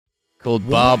called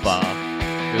Baba,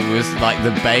 who was like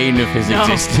the bane of his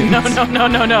existence.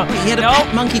 No. He had a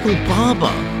pet monkey called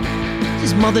Baba.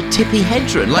 His mother Tippy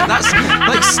Hedren. Like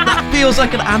that feels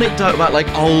like an anecdote about like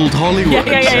old Hollywood.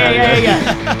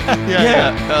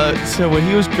 Yeah. So when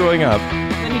he was growing up,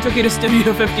 Then he took you to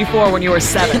Studio 54 when you were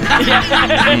 7. But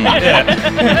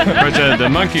the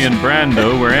monkey and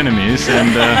Brando were enemies,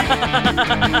 and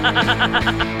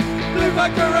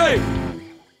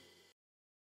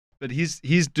but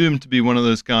he's doomed to be one of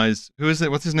those guys. Who is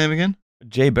it? What's his name again?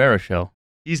 Jay Baruchel.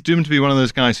 He's doomed to be one of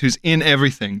those guys who's in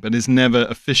everything, but is never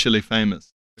officially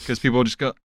famous because people just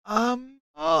go,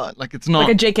 like it's not Like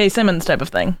a J.K. Simmons type of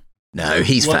thing. No,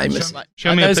 he's famous.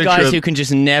 Show me those a picture guys of who can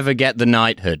just never get the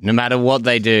knighthood, no matter what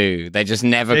they do. They just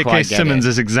never J.K. quite get Simmons it.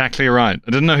 is exactly right. I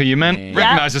didn't know who you meant. Yeah.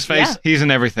 Recognize his face. Yeah. He's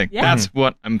in everything. Yeah. That's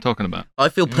what I'm talking about. I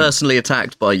feel personally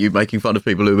attacked by you making fun of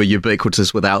people who are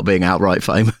ubiquitous without being outright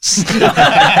famous.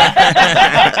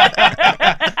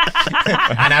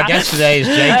 And our guest today is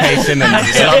J.K. Simmons.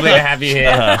 It's lovely to have you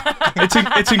here.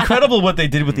 It's incredible what they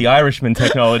did with the Irishman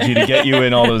technology to get you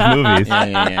in all those movies.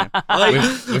 Yeah.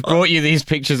 We've brought you these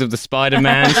pictures of the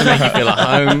Spider-Man to make you feel at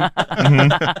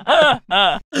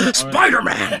home.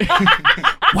 Spider-Man!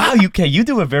 Wow, you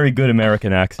do a very good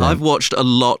American accent. I've watched a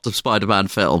lot of Spider-Man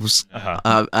films.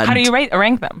 Uh-huh. How do you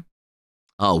rank them?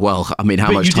 Oh, well, I mean, how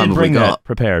But much you time did have we bring got? that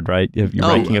prepared, right? You have your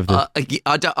ranking of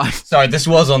the... Sorry, this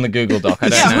was on the Google Doc. I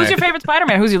don't know. Who's your favorite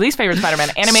Spider-Man? Who's your least favorite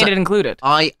Spider-Man? Animated included.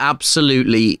 I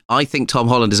think Tom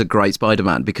Holland is a great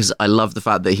Spider-Man because I love the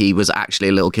fact that he was actually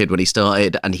a little kid when he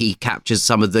started and he captures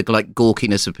some of the like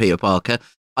gawkiness of Peter Parker.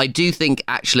 I do think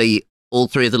actually all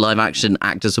three of the live action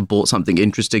actors have brought something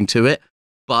interesting to it,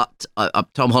 but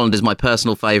Tom Holland is my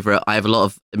personal favourite. I have a lot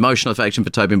of emotional affection for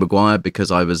Tobey Maguire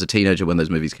because I was a teenager when those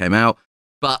movies came out,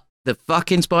 but the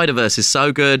fucking Spider-Verse is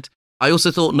so good. I also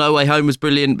thought No Way Home was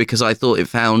brilliant because I thought it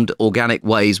found organic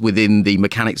ways within the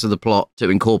mechanics of the plot to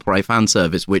incorporate fan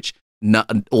service, which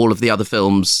all of the other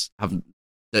films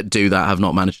that do that have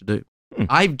not managed to do.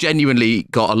 I've genuinely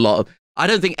got a lot of... I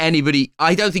don't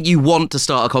think you want to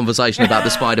start a conversation about the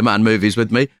Spider-Man movies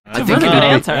with me. That's a really good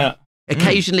answer. Yeah.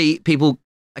 Occasionally people...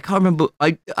 I can't remember...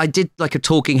 I did like a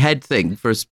talking head thing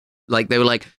for us. Like they were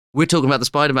like, we're talking about the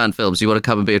Spider-Man films. You want to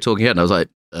come and be a talking head? And I was like,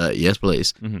 yes,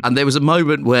 please. Mm-hmm. And there was a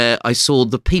moment where I saw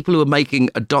the people who were making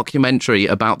a documentary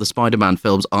about the Spider-Man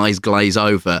films eyes glaze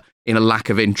over in a lack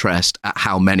of interest at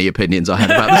how many opinions I had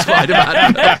about the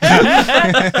Spider-Man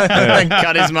films.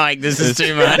 Cut his mic. This is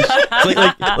too much.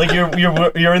 It's like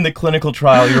you're in the clinical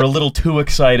trial. You're a little too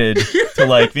excited to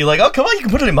like be like, oh, come on, you can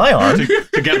put it in my arm.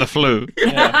 to get the flu.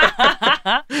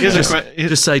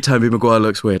 Just say Tobey Maguire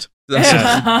looks weird. Here's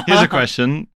a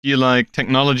question. Do you like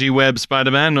technology web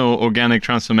Spider-Man or organic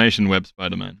transformation web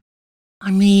Spider-Man? I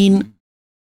mean,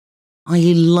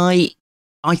 I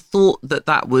thought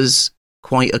that was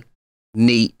quite a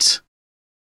neat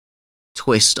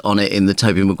twist on it in the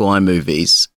Tobey Maguire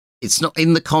movies. It's not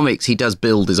in the comics. He does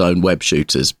build his own web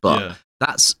shooters, but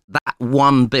that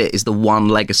one bit is the one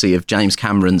legacy of James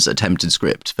Cameron's attempted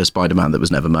script for Spider-Man that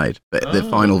was never made. But the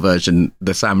final version,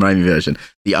 the Sam Raimi version,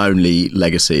 the only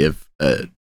legacy of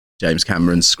James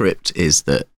Cameron's script is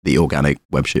the organic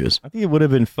web shooters. I think it would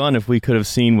have been fun if we could have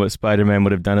seen what Spider-Man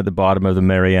would have done at the bottom of the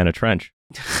Mariana Trench.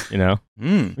 You know?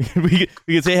 We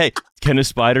could say, hey, can a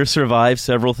spider survive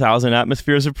several thousand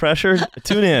atmospheres of pressure?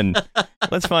 Tune in.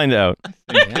 Let's find out.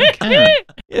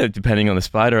 Yeah, depending on the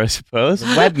spider, I suppose.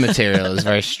 The web material is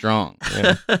very strong.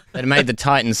 Yeah. They'd made the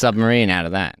Titan submarine out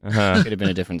of that. Uh-huh. Could have been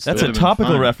a different story. That's a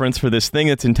topical reference for this thing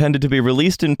that's intended to be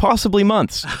released in possibly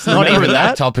months. It's not even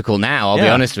that topical now, I'll be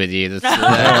honest with you. That's, Oh,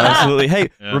 absolutely. Hey,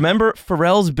 remember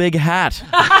Pharrell's big hat?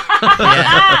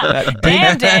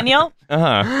 Damn, Daniel.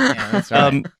 Uh-huh. Yeah, that's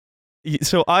right.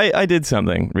 So I did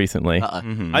something recently.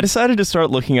 Mhm. I decided to start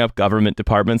looking up government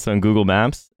departments on Google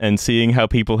Maps and seeing how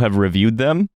people have reviewed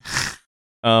them.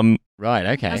 Right,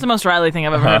 okay. That's the most Riley thing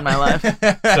I've ever heard in my life.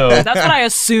 So That's what I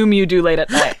assume you do late at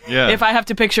night. Yeah. If I have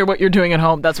to picture what you're doing at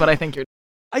home, that's what I think you're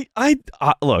I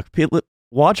look,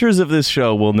 watchers of this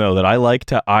show will know that I like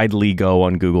to idly go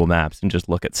on Google Maps and just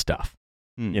look at stuff.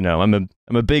 You know, I'm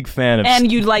a big fan of.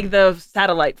 And you like the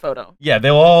satellite photo. Yeah,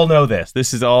 they'll all know this.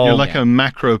 This is all. You're like a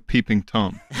macro peeping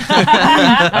Tom.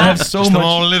 I have so Just much. them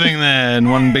all living there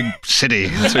in one big city.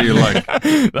 That's what you like.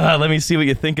 Let me see what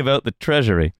you think about the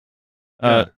Treasury.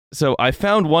 So I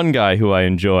found one guy who I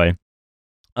enjoy.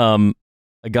 A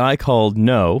guy called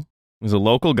No. He's a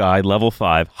local guy, level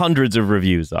 5. Hundreds of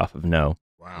reviews off of No.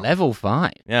 Wow. Level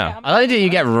 5? Yeah. I like that you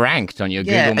get ranked on your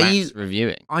Google Maps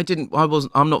reviewing.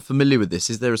 I'm not familiar with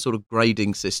this. Is there a sort of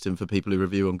grading system for people who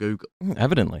review on Google?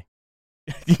 Evidently.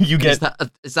 You get...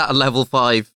 Is that a level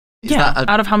 5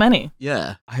 Out of how many?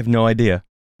 Yeah. I have no idea.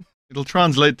 It'll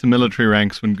translate to military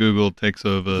ranks when Google takes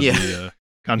over the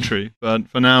country, but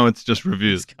for now it's just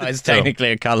reviews. This guy's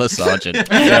technically a color sergeant.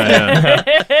 Yeah.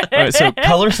 All right, so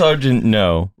Color Sergeant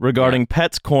No, regarding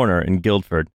Pet's Corner in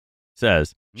Guildford,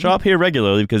 says, shop here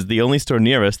regularly because the only store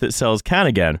near us that sells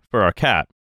Canagan for our cat.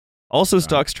 Also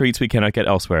stocks treats we cannot get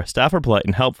elsewhere. Staff are polite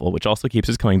and helpful, which also keeps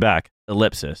us coming back.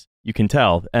 Ellipsis. You can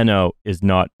tell NO is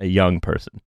not a young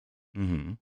person.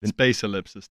 Mm-hmm. Space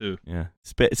ellipsis too. Yeah.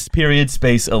 Period,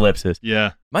 space, ellipsis.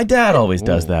 Yeah. My dad always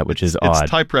does that, which is odd.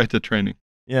 It's typewriter training.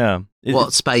 Yeah.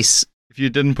 What space? If you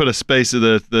didn't put a space,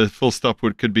 the full stop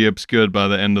could be obscured by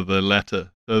the end of the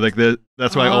letter. So like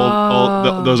that's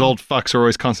why those old fucks are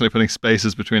always constantly putting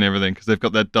spaces between everything because they've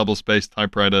got that double space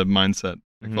typewriter mindset.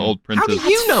 Like the old printers. How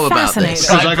do you know about this?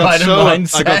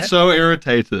 Because I got so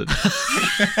irritated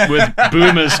with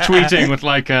boomers tweeting with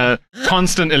like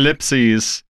constant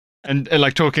ellipses and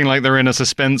like talking like they're in a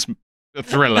suspense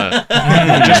thriller.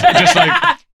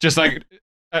 just like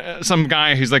some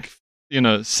guy who's like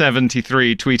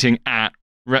 73 tweeting at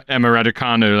Emma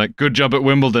Raducanu like good job at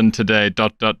Wimbledon today ...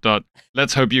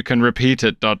 Let's hope you can repeat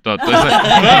it ... It's like,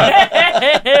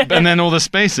 and then all the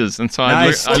spaces and so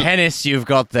nice tennis you've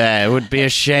got there. It would be a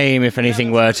shame if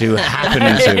anything were to happen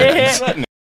to it.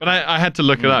 But I had to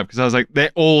look it up because I was like, they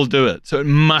all do it, so it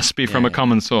must be from a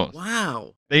common source.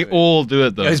 Wow. They all do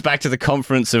it though. It goes back to the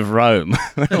Conference of Rome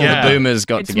when all the boomers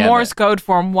got together. It's Morse code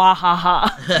for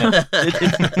wahaha.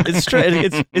 It's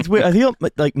strange. It's weird. I feel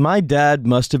like my dad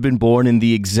must have been born in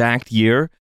the exact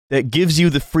year that gives you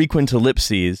the frequent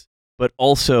ellipses, but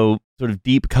also sort of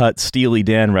deep cut Steely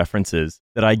Dan references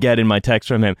that I get in my text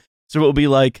from him. So it will be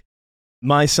like,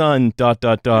 my son ...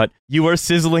 You are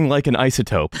sizzling like an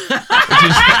isotope.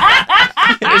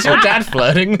 Is your dad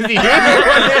flirting with you?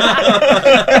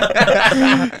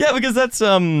 Yeah, because that's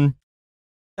from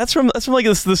like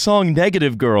the song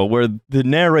Negative Girl, where the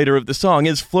narrator of the song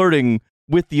is flirting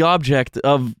with the object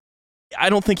of. I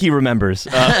don't think he remembers,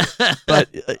 but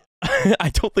I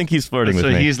don't think he's flirting with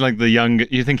me. So he's like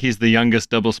you think he's the youngest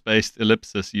double-spaced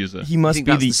ellipsis user? He must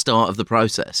be the start of the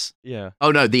process. Yeah.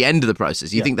 Oh no, the end of the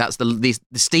process. You think that's the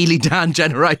Steely Dan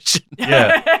generation?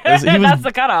 Yeah. That's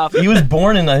the cutoff. He was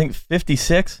born in I think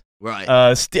 56. Right.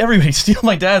 Everybody steal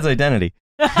my dad's identity.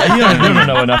 You don't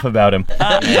know enough about him.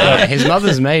 His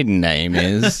mother's maiden name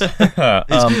is.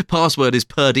 His password is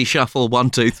Purdy Shuffle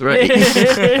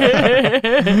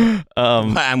 123.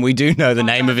 And we do know the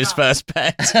name of his first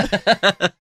pet.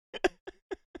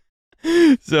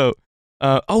 So,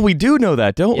 we do know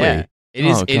that, don't we?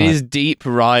 It is deep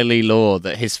Riley lore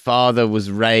that his father was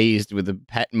raised with a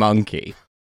pet monkey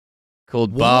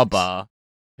called Baba,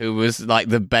 who was like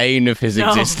the bane of his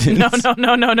existence.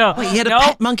 No. Wait, he had a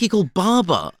pet monkey called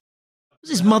Barber. Was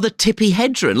his mother Tippi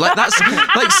Hedren? Like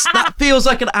that feels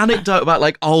like an anecdote about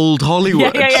like old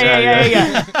Hollywood.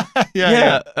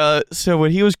 Yeah. So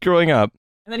when he was growing up,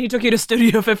 and then he took you to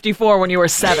Studio 54 when you were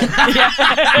 7. Of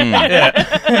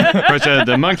course,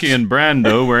 the monkey and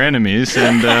Brando were enemies,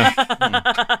 and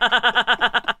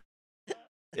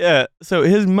so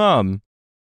his mom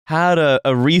had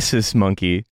a rhesus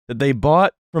monkey that they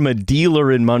bought from a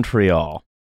dealer in Montreal.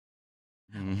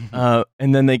 And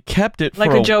then they kept it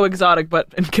like for a Joe Exotic, but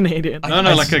in Canadian. No,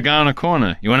 like a guy on a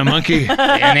corner. You want a monkey? You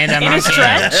need a monkey.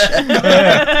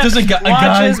 Just a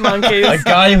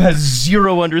guy who has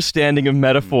zero understanding of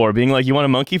metaphor, being like, "You want a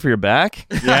monkey for your back?"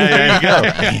 Yeah, you go.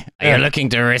 Are you looking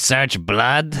to research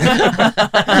blood?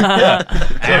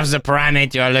 How's the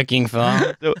primate you're looking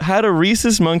for? So had a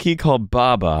rhesus monkey called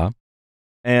Baba,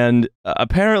 and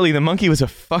apparently the monkey was a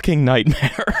fucking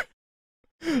nightmare.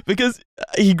 Because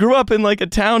he grew up in like a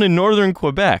town in northern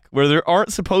Quebec where there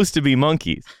aren't supposed to be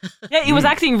monkeys. Yeah, he was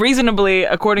acting reasonably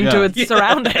according to its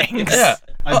surroundings. Yeah.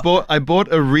 I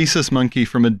bought a rhesus monkey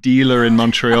from a dealer in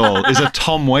Montreal is a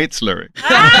Tom Waits lyric.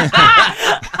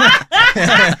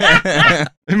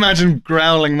 Imagine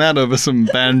growling that over some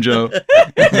banjo.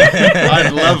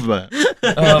 I'd love that.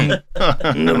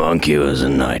 The monkey was a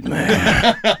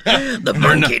nightmare. The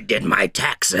monkey did my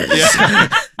taxes. Yeah.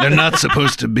 They're not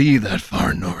supposed to be that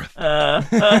far north.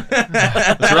 That's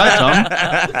right, Tom.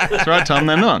 That's right, Tom.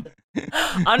 They're not.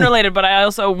 Unrelated, but I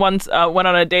also once went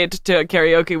on a date to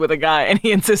karaoke with a guy, and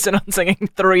he insisted on singing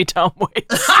 3 Tom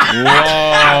Waits.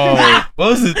 Whoa! What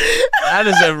was it? That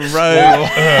is a rogue.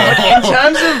 In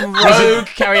terms of rogue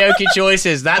karaoke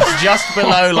choices, that's just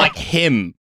below like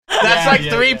him. That's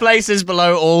 3 places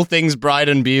below All Things Bright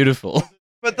and Beautiful.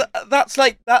 But that's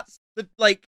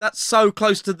so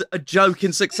close to a joke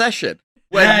in Succession.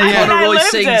 when Yeah. Conor I Roy lived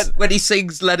sings it. when he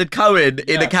sings Leonard Cohen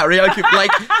in a karaoke.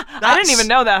 Like I didn't even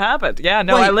know that happened. Yeah,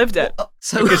 no, I lived it.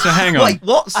 So, Okay, so hang on. Wait,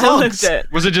 what I songs? lived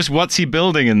it. Was it just what's he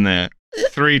building in there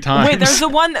 3 times? Wait, there's the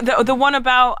one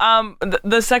about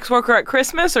the sex worker at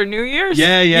Christmas or New Year's.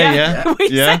 Yeah. We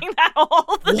Yeah. sang that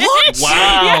whole thing. What?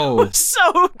 Wow. Yeah, it was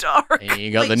so dark.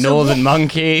 You got Wait, the so Northern what-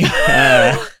 Monkey.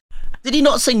 Did he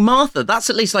not sing Martha? That's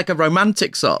at least like a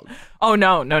romantic song. Oh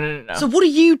no. So what are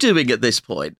you doing at this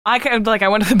point? I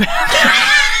went to the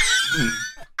bathroom.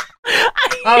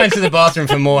 I went to the bathroom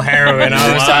for more heroin.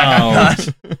 I was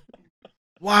like,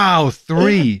 Wow,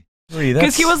 3.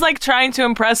 Because he was like trying to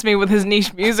impress me with his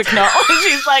niche music knowledge.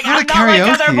 He's like, Not I'm a not like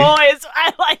other karaoke. boys.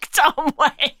 I like Tom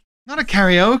Waits. Not a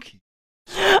karaoke.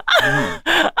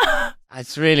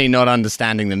 it's really not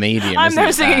understanding the medium. I'm isn't there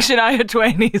it, singing that? Shania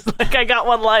Twain. He's like, I got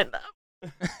one line up.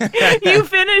 You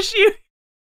finish, you.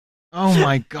 Oh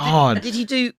my god. Did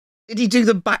he do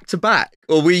them back to back,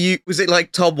 or was it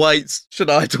like Tom Waits,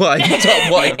 Shania Twain,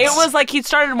 Tom Waits? It was like he'd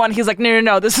started one. He's like,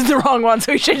 no, this is the wrong one.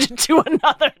 So he changed it to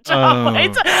another Tom Oh.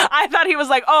 Waits. I thought he was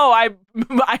like,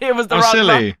 it was the How wrong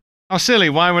silly. one. How silly.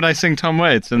 Why would I sing Tom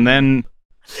Waits and then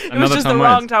It was another just Tom the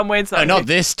Waits? wrong Tom Waits song. Oh, not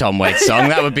this Tom Waits song.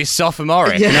 That would be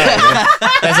sophomoric. Yeah. No,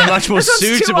 there's a much more This one's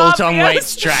too suitable Tom obvious.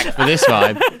 Waits track for this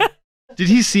vibe. Did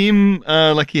he seem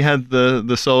like he had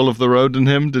the soul of the road in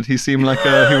him? Did he seem like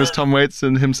he was Tom Waits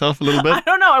in himself a little I bit?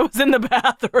 don't know. I was in the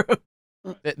bathroom.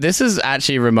 This has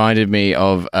actually reminded me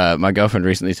of my girlfriend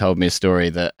recently told me a story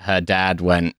that her dad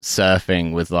went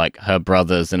surfing with like her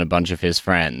brothers and a bunch of his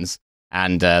friends.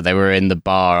 And they were in the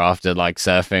bar after like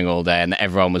surfing all day, and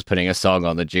everyone was putting a song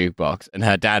on the jukebox. And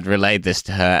her dad relayed this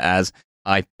to her as,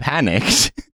 I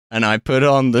panicked and I put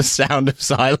on The Sound of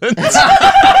Silence.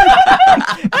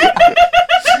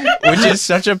 Which is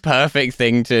such a perfect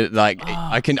thing to like.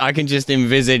 I can just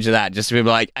envisage that, just to be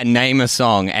like, name a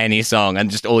song, any song, and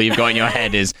just all you've got in your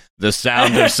head is The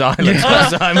Sound of Silence by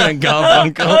Simon and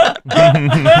Garfunkel.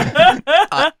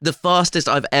 The fastest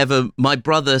my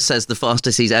brother says the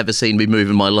fastest he's ever seen me move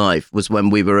in my life was when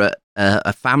we were at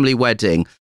a family wedding.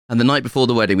 And the night before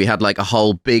the wedding, we had like a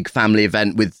whole big family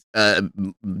event with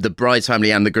the bride's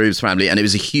family and the groom's family. And it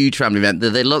was a huge family event.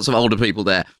 There were lots of older people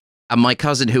there. And my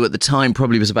cousin, who at the time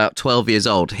probably was about 12 years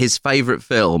old, his favourite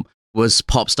film was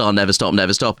Pop Star Never Stop,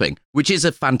 Never Stopping, which is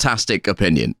a fantastic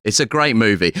opinion. It's a great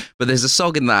movie. But there's a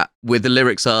song in that where the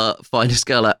lyrics are, finest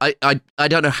girl. I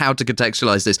don't know how to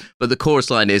contextualise this, but the chorus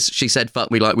line is, she said, fuck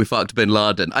me like we fucked Bin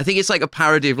Laden. I think it's like a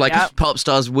parody of like pop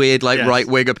stars' weird like Yes.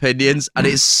 right-wing opinions. And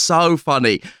it's so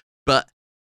funny. But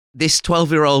this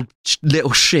 12-year-old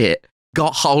little shit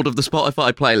got hold of the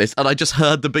Spotify playlist, and I just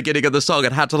heard the beginning of the song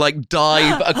and had to like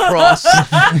dive across 4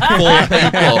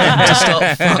 people to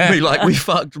stop fuck me like we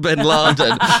fucked Bin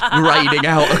Laden raining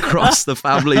out across the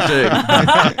family do.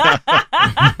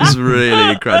 It's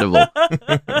really incredible.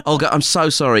 Olga, I'm so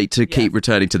sorry to keep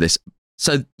returning to this.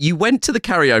 So you went to the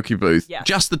karaoke booth, Yes.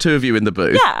 just the two of you in the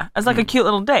booth. Yeah, it's like a cute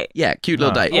little date. Yeah, cute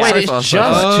little date. Yeah. So Wait, far, it's so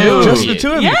far. just two. Just the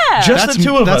two of you. Yeah. Just the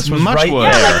two of That's us was much right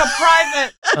worse. Yeah, there. like a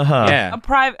private. Yeah. A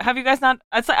private. Have you guys not?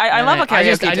 I love a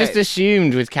karaoke I just date.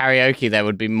 assumed with karaoke there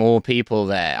would be more people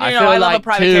there. I No, feel I love a like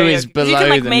private 2 karaoke. is 'Cause below you can,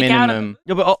 like, the make out of- minimum.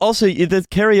 Yeah, but also the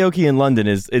karaoke in London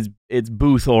is it's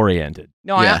booth oriented.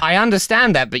 No, Yeah. I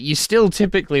understand that, but you still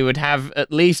typically would have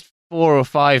at least 4 or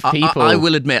 5 people. I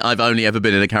will admit I've only ever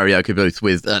been in a karaoke booth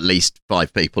with at least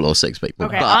 5 people or 6 people.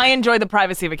 Okay, But I enjoy the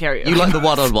privacy of a karaoke. you like the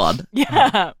one-on-one.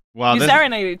 Yeah. Wow, You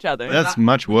serenade each other. that's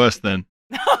much worse then.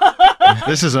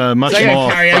 This is a much It's like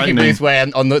more a karaoke frightening. booth where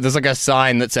there's like a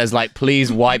sign that says like, "Please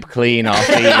wipe clean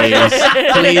after you use.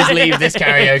 Please leave this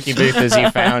karaoke booth as you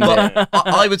found it."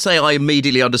 I would say I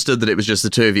immediately understood that it was just the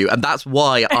two of you, and that's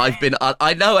why I've been.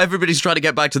 I know everybody's trying to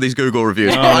get back to these Google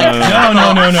reviews, but I no,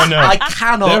 cannot, no. I They're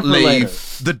cannot for leave later.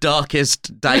 the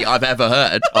darkest date I've ever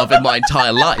heard of in my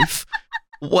entire life.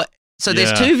 What? So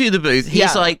there's Yeah. 2 of you in the booth. He's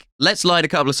Yeah. like, "Let's line a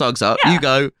couple of songs up." Yeah. You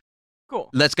go, Cool.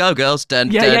 "Let's go, girls!"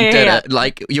 Dun, Yeah, dun, yeah, yeah, dun, yeah. dun.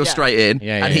 Like you're Yeah. straight in,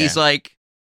 Yeah, and yeah, he's yeah. like,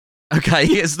 "Okay,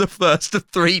 here's the first of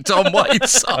 3 Tom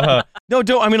Waits songs." No,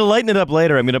 don't. I'm going to lighten it up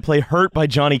later. I'm going to play "Hurt" by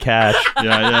Johnny Cash.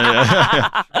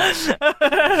 Yeah.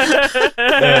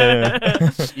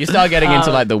 You start getting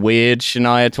into like the weird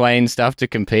Shania Twain stuff to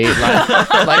compete,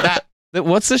 like that.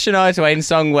 What's the Shania Twain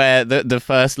song where the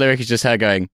first lyric is just her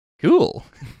going, "Cool"?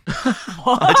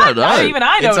 I don't know. Even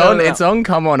I don't know. It's on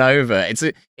Come On Over.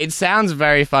 It sounds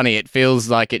very funny. It feels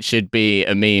like it should be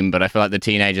a meme, but I feel like the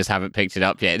teenagers haven't picked it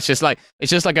up yet. It's just like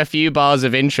a few bars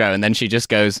of intro, and then she just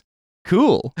goes,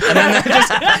 "Cool," and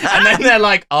then they're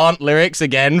like, aren't lyrics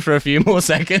again for a few more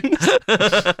seconds.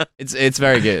 It's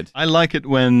very good. I like it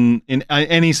when in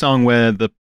any song where the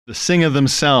the singer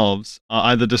themselves are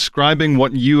either describing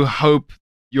what you hope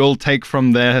you'll take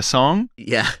from their song,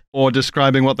 or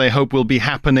describing what they hope will be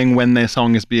happening when their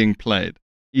song is being played.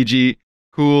 E.g.,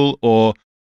 cool, or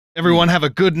everyone have a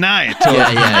good night. Or,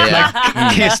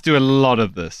 like, Kiss do a lot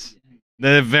of this.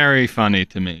 They're very funny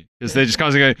to me because they just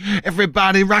constantly go,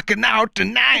 "Everybody rocking out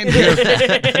tonight."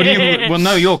 Well,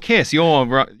 no, you're Kiss. You are.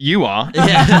 Hey,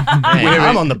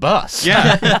 I'm on the bus.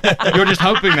 Yeah, you're just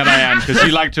hoping that I am because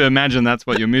you like to imagine that's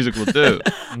what your music will do.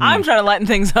 I'm trying to lighten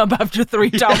things up after 3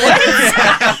 Tom Waits.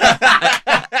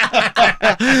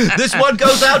 This one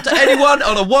goes out to anyone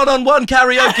on a one-on-one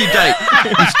karaoke date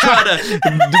who's trying to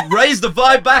raise the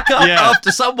vibe back up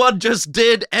after someone just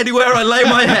did Anywhere I Lay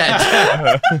My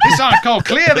Head. This song called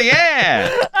Clear the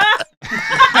Air.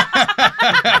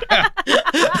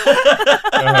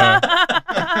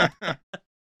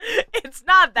 It's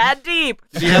not that deep.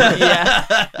 Did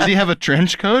he have a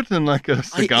trench coat and like a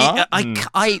cigar?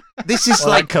 This is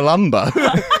like Columbo.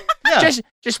 Yeah.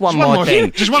 Just one more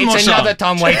thing. Just one more it's song. another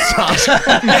Tom Waits song.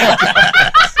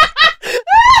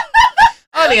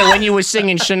 Earlier when you were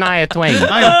singing Shania Twain.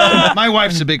 My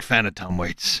wife's a big fan of Tom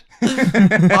Waits.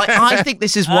 I think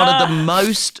this is one of the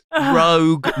most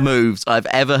rogue moves I've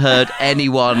ever heard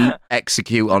anyone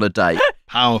execute on a date.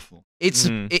 Powerful. It's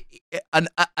and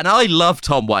I love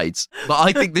Tom Waits, but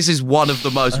I think this is one of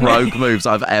the most rogue moves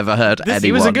I've ever heard anyone.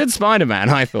 He was a good Spider-Man,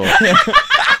 I thought.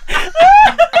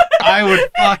 I would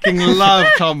fucking love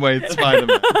Tom Waits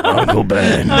Spider-Man. Uncle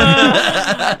Ben.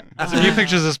 Some new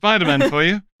pictures of Spider-Man for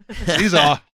you. These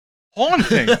are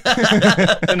haunting.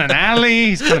 In an alley,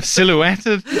 he's kind of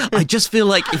silhouetted. I just feel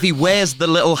like if he wears the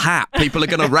little hat, people are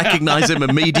going to recognize him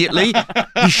immediately.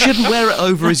 He shouldn't wear it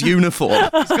over his uniform.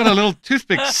 He's got a little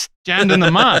toothpick stand in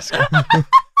the mask.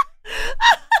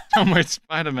 Tom Waits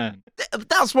Spider-Man.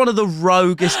 That's one of the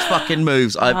roguest fucking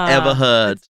moves I've ever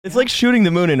heard. It's like shooting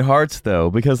the moon in hearts, though,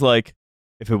 because, like,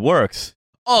 if it works,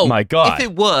 oh my God. If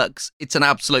it works, it's an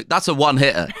absolute, that's a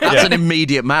one-hitter. That's an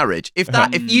immediate marriage. If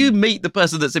you meet the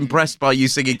person that's impressed by you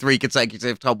singing 3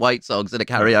 consecutive Tom Waits songs in a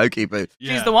karaoke booth.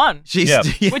 She's the one.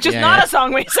 Which is not a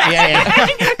song we sang.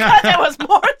 Because it was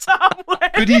more Tom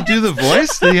Waits. Could he do the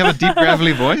voice? Did he have a deep,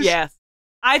 gravelly voice? Yes.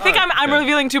 I think I'm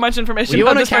revealing too much information. You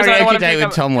want a this person, I don't karaoke wanna date pick with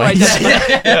up Tom right Waits?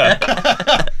 there.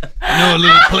 I know a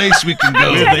little place we can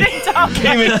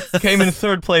go. Came in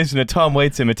third place in a Tom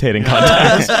Waits imitating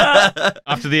contest.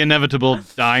 After the inevitable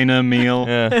diner meal.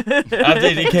 Yeah. After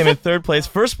he came in third place.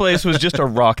 First place was just a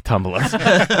rock tumbler.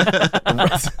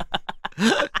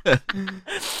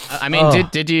 I mean,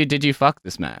 did you fuck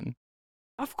this man?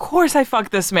 Of course I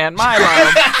fucked this man. My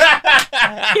love.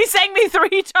 He sang me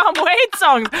 3 Tom Waits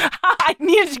songs. I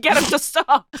needed to get him to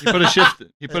stop. He put a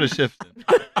shift in.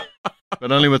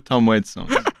 But only with Tom Waits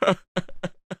songs.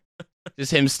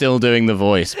 Just him still doing the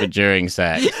voice, but during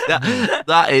sex.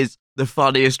 That is the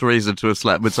funniest reason to have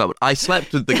slept with someone. I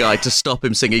slept with the guy to stop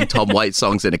him singing Tom Waits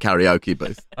songs in a karaoke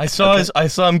booth. I saw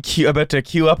him about to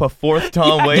queue up a 4th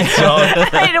Tom Waits song.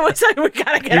 It was like, we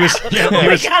gotta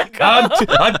get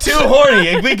out. I'm too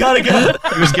horny. We gotta go.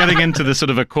 He was getting into the sort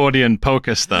of accordion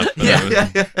polka stuff.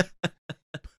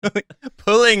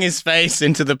 Pulling his face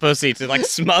into the pussy to like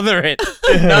smother it.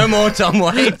 No more Tom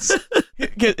Waits.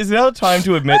 Is now time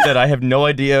to admit that I have no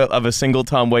idea of a single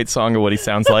Tom Waits song or what he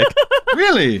sounds like?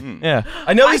 Really? Yeah.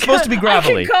 I know he's supposed to be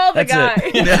gravelly. I can call the guy.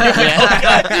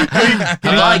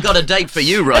 Have I got a date for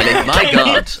you, Riley? My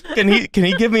God. Can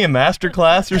he give me a master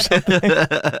class or something?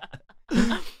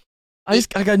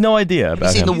 I got no idea about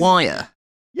Have you seen him. The Wire?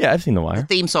 Yeah, I've seen The Wire. The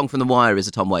theme song from The Wire is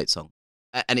a Tom Waits song.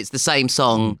 And it's the same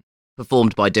song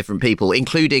performed by different people,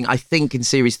 including, I think, in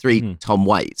Series 3, Tom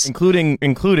Waits.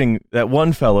 Including that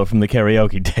one fellow from the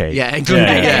karaoke day. Yeah,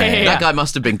 that guy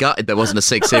must have been gutted there wasn't a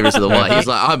 6th series of The Wire. He's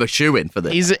like, I'm a shoo-in for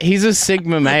this. He's a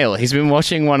Sigma male. He's been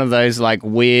watching one of those like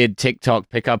weird TikTok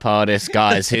pickup artist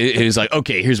guys who's like,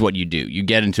 okay, here's what you do. You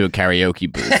get into a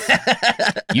karaoke booth.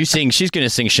 You sing, she's going to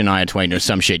sing Shania Twain or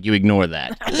some shit. You ignore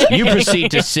that. You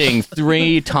proceed to sing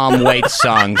 3 Tom Waits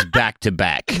songs back to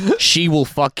back. She will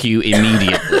fuck you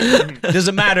immediately.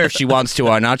 Doesn't matter if she wants to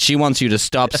or not. She wants you to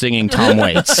stop singing Tom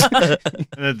Waits. You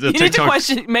need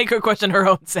to make her question her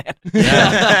own sanity.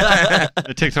 Yeah.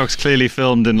 The TikTok's clearly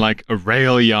filmed in like a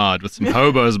rail yard with some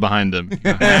hobos behind him. Wait,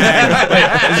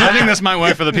 I think this might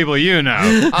work for the people you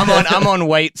know. I'm on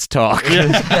Waits Talk.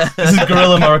 This is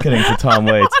guerrilla marketing for Tom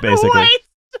Waits, basically.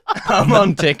 I'm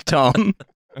on TikTok.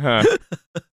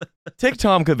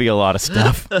 TikTok could be a lot of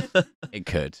stuff. It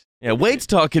could. Yeah, Waits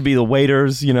Talk could be the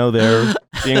waiters, they're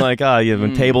being like,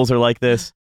 when tables are like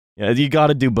this. Yeah, you got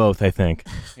to do both, I think.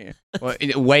 Well,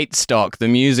 Waitstock, the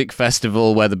music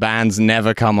festival where the bands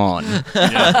never come on.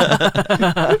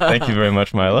 Thank you very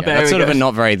much, Milo. Yeah, that's sort of a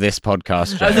not very this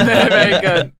podcast joke. That's very, very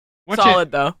good.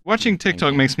 Solid, though. Watching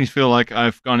TikTok makes me feel like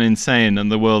I've gone insane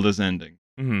and the world is ending.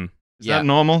 Mm-hmm. Is that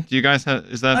normal? Do you guys do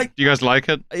you guys like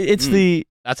it? It's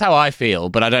That's how I feel,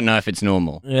 but I don't know if it's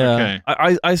normal. Yeah.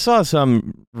 Okay. I saw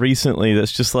some recently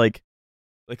that's just like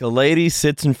a lady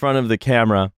sits in front of the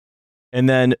camera and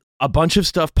then a bunch of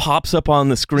stuff pops up on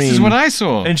the screen. This is what I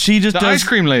saw. And she just the does ice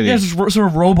cream lady. Yeah, just sort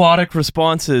of robotic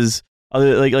responses.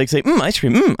 Like say, ice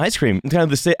cream, ice cream. And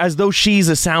kind of as though she's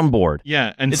a soundboard.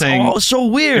 Yeah, and it's saying... all so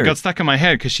weird. It got stuck in my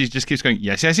head because she just keeps going,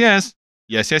 yes, yes, yes.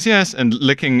 Yes, yes, yes. And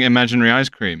licking imaginary ice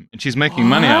cream. And she's making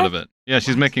money out of it. Yeah,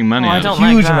 she's making money out of it.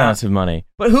 Huge amounts of money.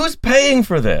 But who's paying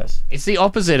for this? It's the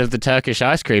opposite of the Turkish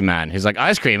ice cream man who's like,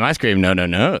 ice cream,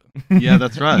 no. Yeah,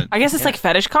 that's right. I guess it's like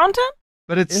fetish content?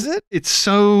 But it's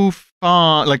so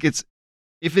far, like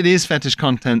if it is fetish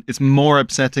content, it's more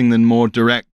upsetting than more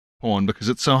direct porn because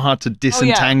it's so hard to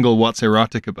disentangle what's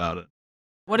erotic about it.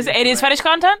 What is it? It is fetish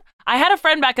content? I had a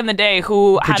friend back in the day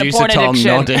who had a Producer porn Tom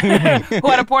addiction. nodding. Who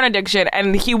had a porn addiction,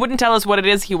 and he wouldn't tell us what it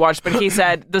is he watched, but he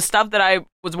said the stuff that I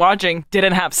was watching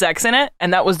didn't have sex in it,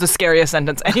 and that was the scariest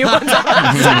sentence anyone's ever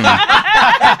said.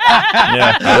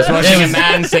 I was watching a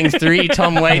man sing 3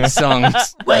 Tom Waits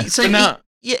songs. Wait, so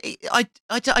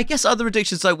I guess other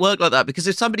addictions don't work like that because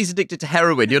if somebody's addicted to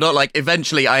heroin, you're not like,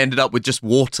 eventually I ended up with just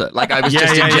water. Like I was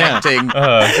just injecting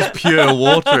just pure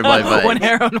water in my veins. When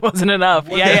heroin wasn't enough.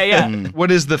 Yeah.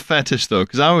 What is the fetish though?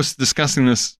 Because I was discussing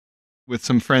this with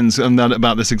some friends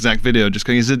about this exact video, just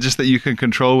going, is it just that you can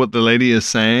control what the lady is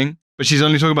saying? But she's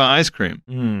only talking about ice cream.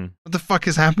 What the fuck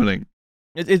is happening?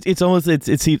 It's almost,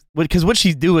 because what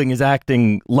she's doing is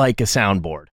acting like a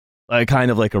soundboard.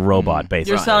 Kind of like a robot,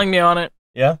 basically. You're selling me on it.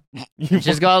 Yeah?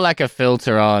 She's got like a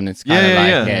filter on. It's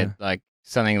kind of like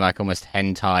something like almost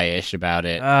hentai-ish about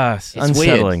it. It's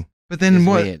unsettling. Weird. But then it's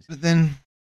what? Weird. But then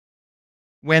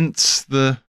whence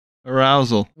the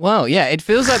arousal? Well, yeah, it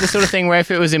feels like the sort of thing where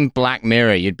if it was in Black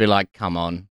Mirror, you'd be like, come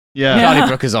on. Yeah. Charlie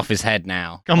Brooker's off his head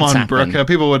now. Come What's on, happened? Brooker.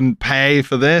 People wouldn't pay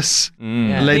for this.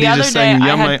 Yeah. The lady The other just saying, day,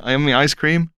 yummy ice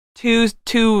cream. Two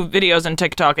videos on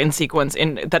TikTok in sequence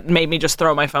that made me just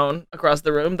throw my phone across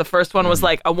the room. The first one was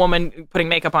like a woman putting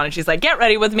makeup on and she's like, get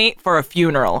ready with me for a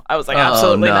funeral. I was like,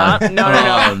 absolutely not. No.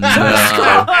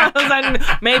 I was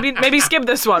like, maybe skip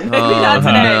this one. Maybe not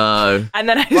today. No. And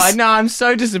then I'm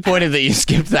so disappointed that you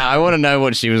skipped that. I want to know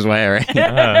what she was wearing.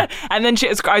 and then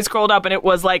I scrolled up and it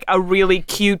was like a really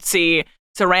cutesy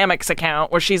ceramics account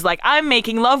where she's like, I'm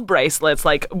making love bracelets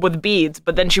like with beads,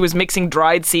 but then she was mixing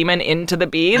dried semen into the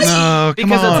beads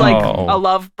because it's like a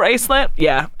love bracelet.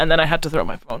 Yeah, and then I had to throw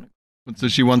my phone. So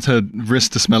she wants her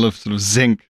wrist to smell of sort of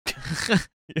zinc.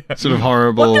 Sort of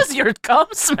horrible. What does your cum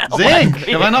smell zinc? like?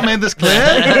 Have I not made this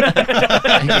clear?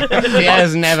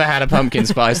 Pierre's never had a pumpkin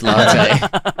spice latte.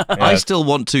 I still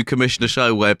want to commission a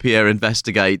show where Pierre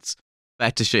investigates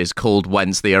fetishes called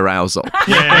When's the Arousal.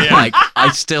 Like,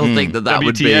 I still think that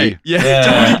would be... WTA.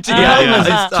 WTA. I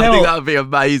Channel- think that would be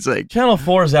amazing. Channel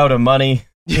 4's out of money.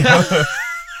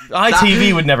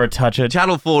 ITV would never touch it.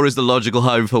 Channel 4 is the logical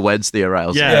home for When's the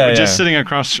Arousal. Yeah, just sitting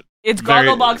across... It's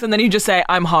Gogglebox, and then you just say,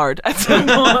 I'm hard. At some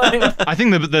point. I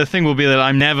think the thing will be that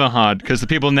I'm never hard because the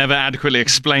people never adequately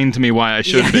explain to me why I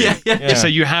should be. Just say,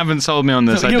 you haven't sold me on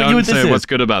this. So, I you know don't what say this what's is?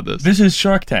 good about this. This is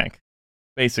Shark Tank,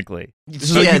 basically.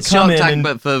 So it's Shark Tank,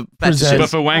 but for fetishes.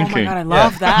 But for Oh my wanking. god, I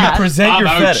love You that. present your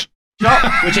I'm fetish.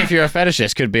 Which, if you're a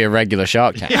fetishist, could be a regular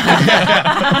Shark Tank.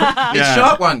 It's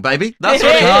Shark Wank, baby. That's It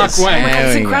what it is. is. Oh my god, There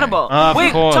it's we go. incredible. Of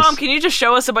Wait, course. Tom, can you just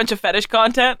show us a bunch of fetish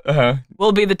content?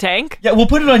 We'll be the tank. Yeah, we'll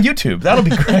put it on YouTube. That'll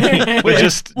be great. But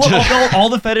just- all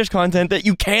the fetish content that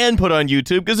you can put on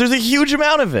YouTube because there's a huge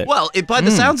amount of it. Well, by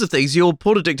the sounds of things, your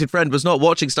porn-addicted friend was not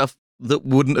watching stuff that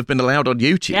wouldn't have been allowed on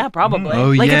YouTube. Yeah, probably.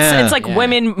 Oh, like yeah. it's like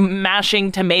women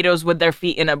mashing tomatoes with their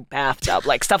feet in a bathtub,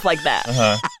 like stuff like that.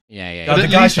 Yeah. God, the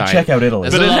at guy least- should check out Italy.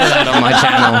 There's a lot of that on my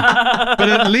channel. But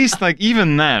at least, like,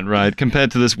 even that, right, compared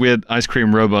to this weird ice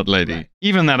cream robot lady,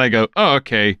 even that I go, oh,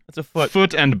 okay. That's a foot.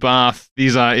 Foot and bath,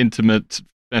 these are intimate,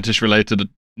 fetish-related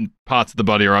parts of the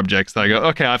body or objects that I go,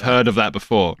 okay, I've heard of that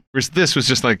before. Whereas this was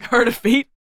just like, Heard of feet?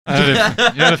 you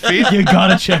heard of feet? You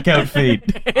gotta check out feet.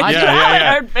 I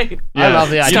heard feet. I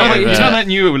love the You idea. know, of, you know that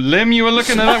new limb you were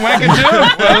looking at that wanking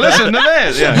too? Well, listen to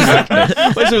this. Yeah,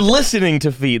 exactly. Wait, so listening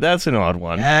to feet, that's an odd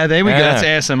one. Yeah, there we go. Yeah.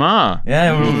 That's ASMR.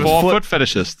 Yeah, Four foot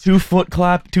fetishists. 2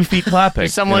 feet clapping.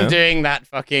 Is someone you know? doing that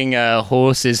fucking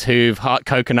horse's hoof,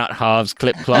 coconut halves,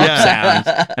 clip clop sound,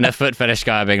 and a foot fetish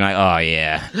guy being like, oh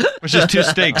yeah. Which is 2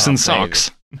 steaks and baby. socks.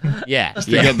 Yeah, Just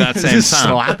to get that same just sound.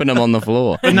 slapping them on the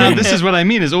floor. But now this is what I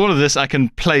mean, is all of this I can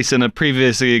place in a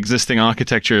previously existing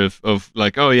architecture of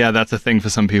like, oh yeah, that's a thing for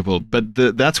some people. But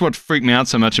that's what freaked me out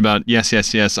so much about Yes,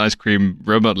 Yes, Yes, Ice Cream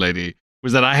Robot Lady,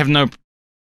 was that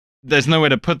there's no way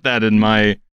to put that in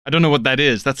my... I don't know what that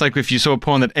is. That's like if you saw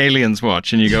porn that aliens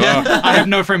watch and you go, oh, I have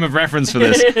no frame of reference for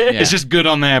this. It's just good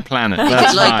on their planet.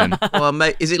 That's fine. Well,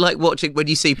 mate, is it like watching when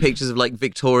you see pictures of like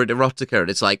Victorian erotica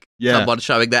and it's like someone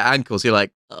showing their ankles? You're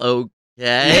like, okay,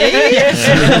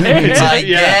 I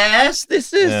guess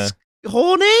this is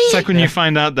horny. It's like when you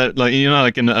find out that, like, you know,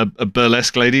 like in a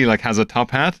burlesque lady like has a top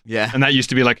hat, and that used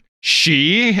to be like,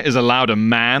 she is allowed a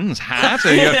man's hat.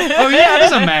 And you go, oh yeah, it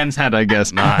is a man's hat, I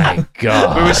guess. My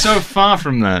God, but we're so far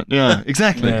from that. Yeah,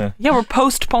 exactly. Yeah, we're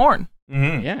post porn.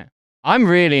 Mm-hmm. Yeah. I'm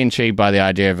really intrigued by the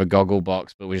idea of a goggle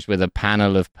box, but just with a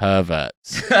panel of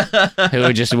perverts who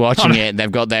are just watching it.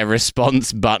 They've got their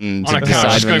response button to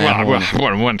decide when they're horny. I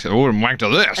wouldn't wank to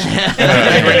this.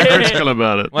 Really critical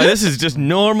about it. Well, this is just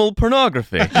normal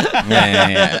pornography.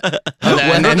 Yeah.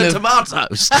 Where are the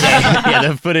tomatoes?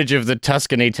 The footage of the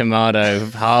Tuscany tomato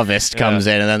harvest comes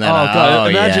in, and then they're like,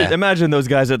 God, imagine those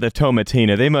guys at the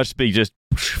Tomatina. They must be just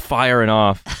firing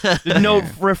off. There's no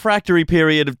refractory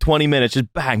period of 20 minutes.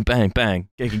 Just bang, bang, bang.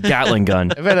 Like a Gatling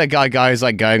gun. I've had a guy who's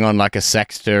like going on like a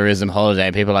sex tourism holiday,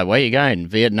 and people are like, where are you going?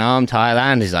 Vietnam,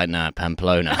 Thailand? He's like, nah,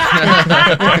 Pamplona.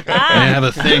 They have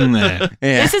a thing there.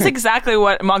 Yeah. This is exactly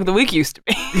what Mog the Week used to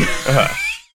be.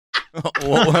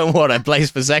 What, a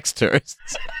place for sex tourists?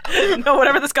 No,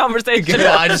 whatever this conversation is.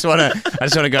 I just want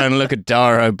to go and look at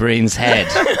Dara O'Brien's head.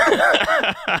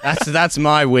 That's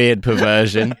my weird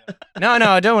perversion. No,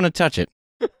 I don't want to touch it.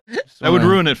 That would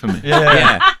ruin it for me.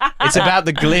 Yeah. It's about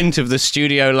the glint of the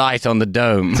studio light on the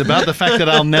dome. It's about the fact that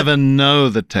I'll never know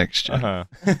the texture.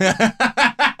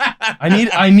 I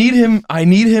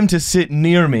need him to sit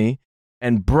near me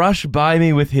and brush by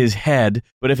me with his head,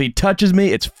 but if he touches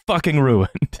me, it's fucking ruined.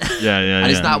 Yeah.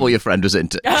 And is that what your friend was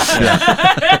into?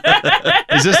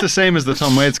 Is this the same as the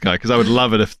Tom Waits guy? Because I would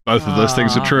love it if both of those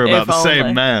things were true about the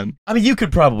same man. I mean, you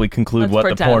could probably conclude what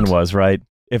the porn was, right?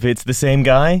 If it's the same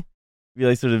guy, you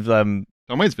like sort of Tom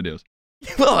Waits videos.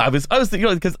 Well, I was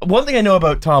thinking, because one thing I know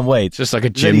about Tom Waits, just like a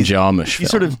Jim Jarmusch film.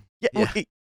 He's sort of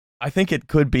I think it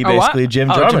could be basically a Jim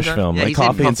Jarmusch film, like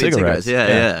Coffee and Cigarettes.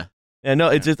 Yeah. Yeah, no,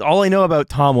 it's just all I know about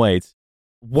Tom Waits.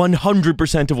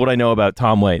 100% of what I know about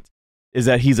Tom Waits is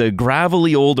that he's a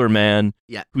gravelly older man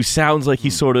who sounds like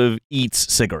he sort of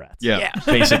eats cigarettes. Yeah.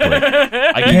 Basically.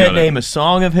 I can't name a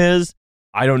song of his.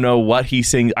 I don't know what he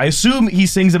sings. I assume he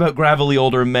sings about gravelly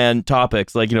older man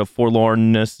topics like,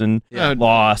 forlornness and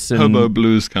loss and hobo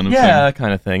blues kind of thing. Yeah, that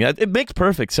kind of thing. It makes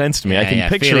perfect sense to me. I can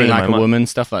picture feeling it like in my a woman,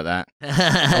 stuff like that.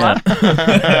 I'm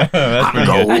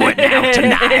going out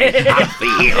tonight. I'm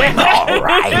feeling all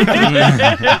right.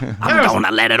 I'm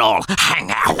gonna let it all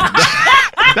hang out.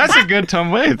 That's a good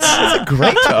Tom Waits. That's a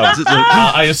great Tom.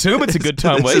 I assume it's a good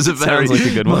Tom Waits. This is Sounds like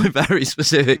a good one. My very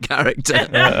specific character.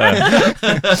 Shania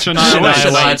Twaits,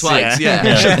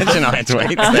 Shania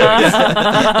Twaits.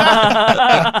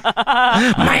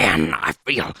 Man, I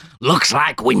feel looks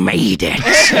like we made it.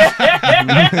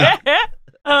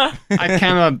 I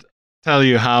cannot tell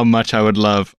you how much I would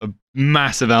love a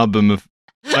massive album of...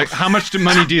 Like, how much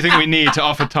money do you think we need to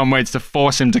offer Tom Waits to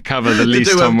force him to cover the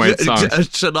least Tom Waits songs? A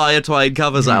Shania Twain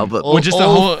covers album. Or just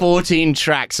all 14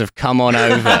 tracks of Come On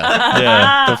Over,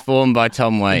 performed by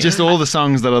Tom Waits. Just all the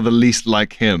songs that are the least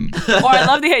like him. Or I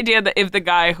love the idea that if the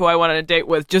guy who I wanted to date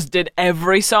with just did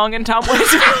every song in Tom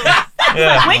Waits, we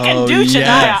can do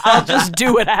Shania. I'll just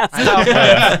do it as Tom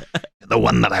Waits. The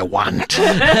one that I want.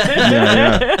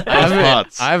 I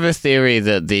have a theory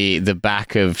that the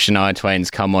back of Shania Twain's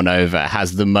Come On Over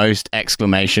has the most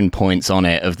exclamation points on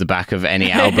it of the back of any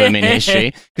album in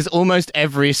history, because almost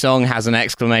every song has an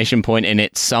exclamation point in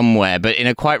it somewhere, but in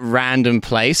a quite random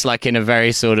place, like in a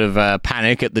very sort of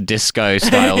Panic at the Disco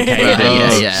style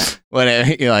cadence.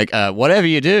 Whatever, you're like, whatever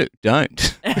you do,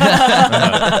 don't. But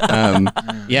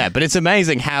it's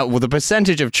amazing how the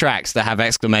percentage of tracks that have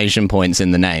exclamation points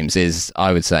in the names is,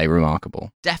 I would say,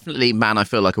 remarkable. Definitely, Man, I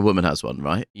Feel Like a Woman has one,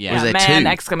 right? Yeah, or is there Man, two?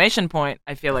 exclamation point,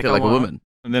 I feel like a woman.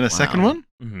 And then a second one?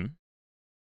 Mm-hmm.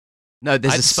 No,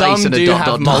 there's a space some and a do dot, have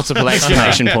dot, multiple dot.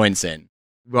 exclamation points in.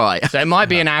 Right. So it might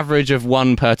be an average of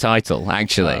one per title,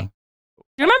 actually. Do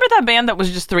you remember that band that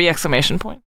was just 3 exclamation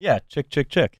points? Yeah, Chick, Chick,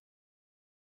 Chick.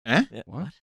 Eh? Yeah. What?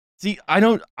 See, I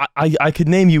don't. I could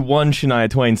name you one Shania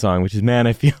Twain song, which is "Man,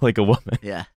 I Feel Like a Woman."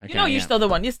 Yeah. Okay, you're still the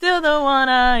one. You're still the one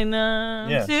I know.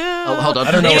 Yeah. Oh, hold on.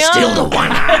 I don't know. You're still the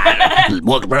one I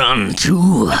would run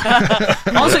to.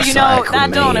 Also,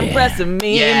 that don't impress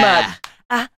me much.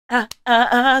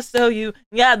 So you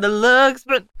got the looks,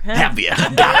 but Have you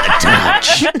got the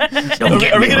touch? Don't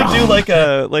get Are we me gonna wrong.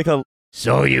 do like a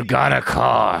So you got a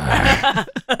car.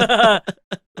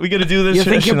 we gonna do this? you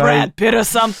think you're Shania? Brad Pitt or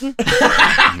something? What's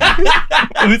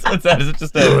that? Is it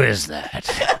just Who a? is that?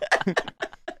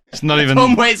 It's not even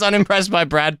Tom Waits unimpressed by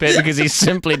Brad Pitt because he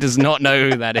simply does not know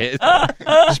who that is.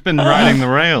 just been riding the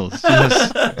rails. He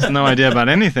has no idea about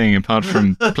anything apart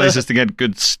from places to get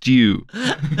good stew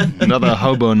and other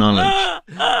hobo knowledge.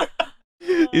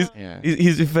 Yeah.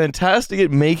 He's fantastic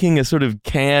at making a sort of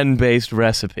can-based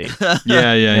recipe.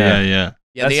 Yeah.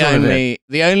 Yeah, That's the sort of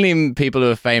only people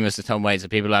who are famous to Tom Waits are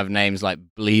people who have names like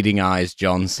Bleeding Eyes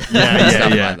Johnson. Yeah, and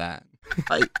stuff yeah. like that.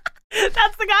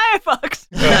 That's the guy I fucked.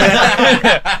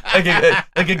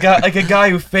 like a guy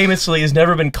who famously has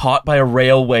never been caught by a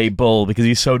railway bull because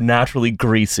he's so naturally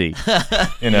greasy.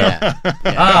 You know.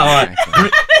 Yeah.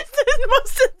 It's the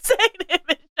most insane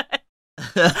image.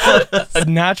 A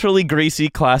naturally greasy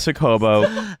classic hobo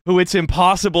who it's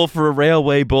impossible for a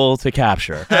railway bull to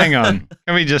capture. Hang on.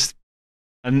 Can we just...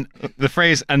 the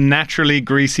phrase "a naturally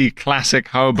greasy classic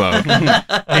hobo"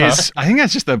 is, I think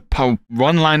that's just a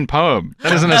one-line poem.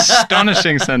 That is an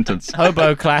astonishing sentence.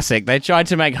 Hobo classic. They tried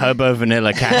to make Hobo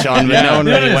Vanilla catch on, but no one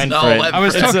really went for it. I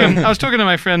was talking to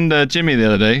my friend Jimmy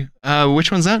the other day.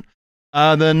 Which one's that?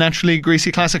 The naturally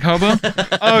greasy classic hobo?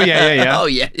 Oh, yeah. Oh,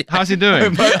 yeah. How's he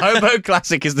doing? Hobo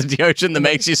classic is the deodorant that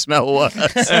makes you smell worse.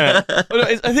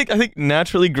 I think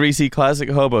naturally greasy classic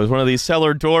hobo is one of these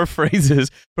cellar door phrases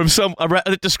from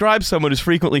that describes someone who's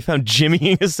frequently found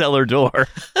jimmying a cellar door.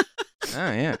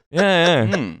 Oh, yeah.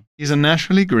 Yeah. He's a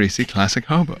naturally greasy classic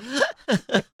hobo.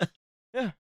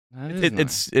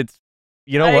 It's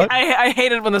you know what? I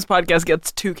hate it when this podcast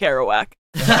gets too Kerouac.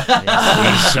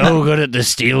 He's so good at the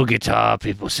steel guitar,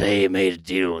 people say he made a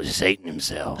deal with Satan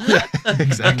himself.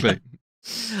 Exactly.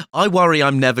 I worry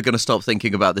I'm never going to stop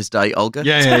thinking about this date, Olga.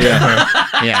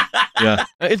 Yeah. Yeah.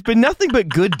 It's been nothing but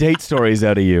good date stories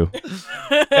out of you.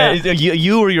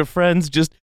 You or your friends,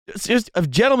 just a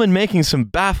gentleman making some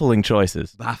baffling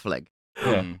choices. Baffling.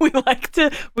 Yeah. We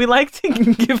like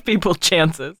to give people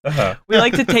chances. Uh-huh. We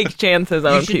like to take chances You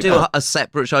on should people. do a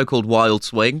separate show called Wild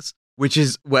Swings, which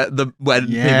is when people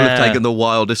Yeah. have taken the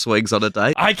wildest swings on a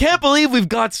date. I can't believe we've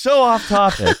got so off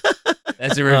topic.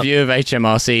 There's a review of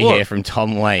HMRC Look. here from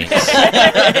Tom Waits.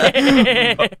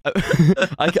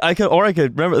 I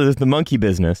could remember there's the monkey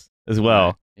business as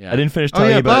well. Yeah. I didn't finish Oh, telling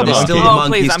yeah, you about the Bubba. It's monkey. still the Oh,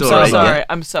 monkey please, I'm so story. sorry.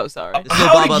 I'm so sorry. It's still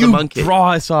How Bubba did the you monkey.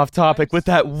 draw us off topic with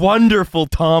that wonderful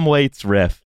Tom Waits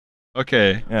riff?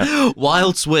 Okay.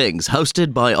 Wild Swings,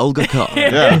 hosted by Olga Carr.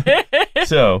 Yeah.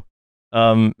 So,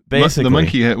 basically, The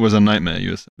monkey was a nightmare.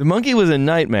 You were saying. the monkey was a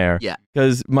nightmare. Yeah.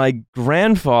 Because my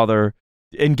grandfather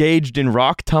engaged in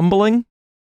rock tumbling.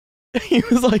 He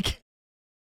was like,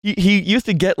 he used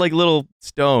to get like little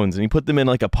stones and he put them in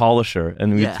like a polisher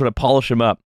and we'd Yeah. sort of polish them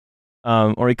up.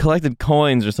 Or he collected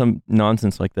coins or some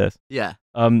nonsense like this. Yeah.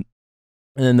 And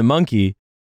then the monkey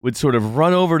would sort of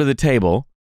run over to the table,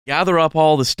 gather up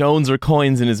all the stones or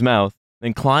coins in his mouth,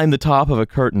 then climb the top of a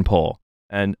curtain pole.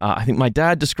 And I think my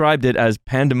dad described it as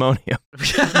pandemonium.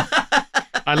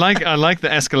 I like the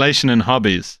escalation in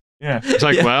hobbies. Yeah. It's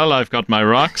like, well, I've got my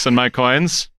rocks and my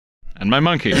coins and my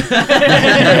monkey. Well,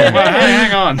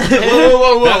 hang on.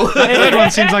 Whoa. That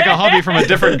one seems like a hobby from a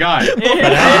different guy. But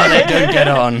they don't get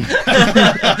on.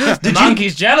 The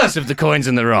monkey's jealous of the coins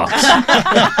and the rocks.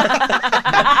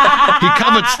 He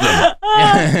covets them.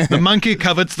 The monkey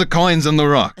covets the coins and the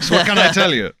rocks. What can I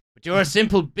tell you? But you're a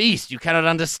simple beast. You cannot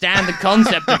understand the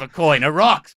concept of a coin, a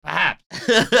rock, perhaps.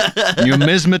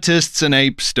 Numismatists and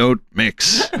apes don't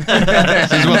mix.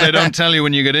 This is what they don't tell you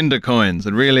when you get into coins.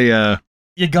 It really,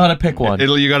 You gotta pick one.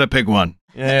 you got to pick one.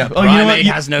 Yeah. Oh, you know what? Primate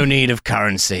has no need of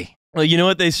currency. Well, you know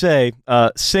what they say?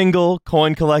 Single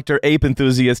coin collector, ape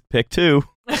enthusiast, pick two.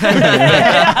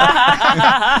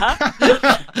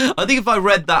 I think if I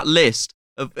read that list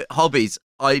of hobbies,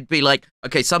 I'd be like,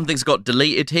 okay, something's got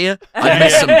deleted here. I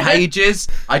missed some pages.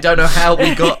 I don't know how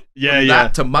we got from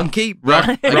that to monkey. But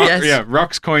I guess.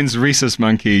 Rocks, coins, rhesus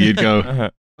monkey. You'd go, Uh-huh.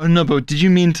 oh no, but did you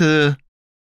mean to,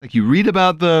 like, you read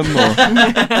about them? Or...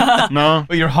 No?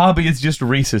 But your hobby is just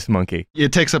rhesus monkey.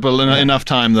 It takes up enough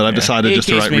time that I've decided He just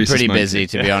to keeps write me rhesus pretty monkey. busy,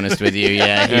 to be honest with you.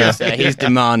 Yeah, he's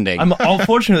demanding.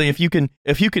 Unfortunately, if you can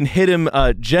hit him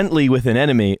gently with an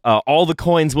enemy, all the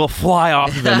coins will fly off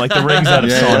of him like the rings out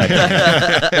of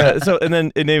Sonic. So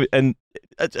and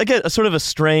again, a sort of a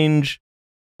strange,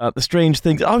 the strange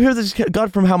thing. Oh, here this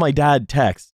got from how my dad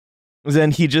texts. Then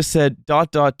he just said ...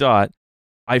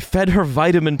 I fed her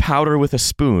vitamin powder with a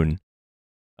spoon.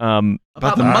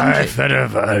 About the monkey.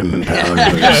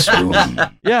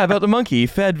 Yeah, about the monkey. He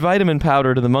fed vitamin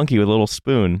powder to the monkey with a little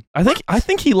spoon. I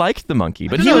think he liked the monkey,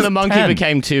 but the monkey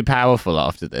became too powerful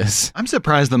after this. I'm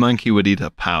surprised the monkey would eat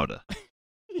a powder.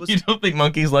 You don't think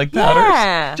monkeys like powders?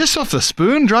 Yeah. Just off the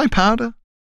spoon, dry powder.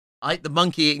 The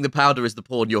monkey eating the powder is the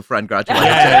porn your friend graduated to.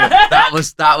 That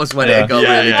was when it got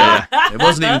really good. It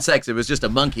wasn't even sex, it was just a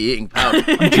monkey eating powder.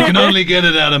 You can only get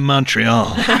it out of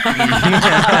Montreal. A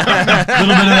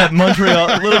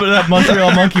little bit of that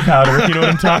Montreal monkey powder, if you know what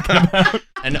I'm talking about.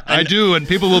 And I do, and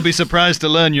people will be surprised to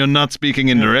learn you're not speaking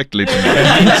indirectly to me.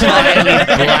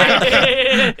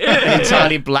 An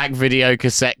entirely black video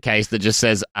cassette case that just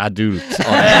says adult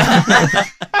on it.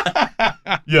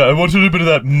 Yeah, I want a little bit of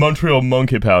that Montreal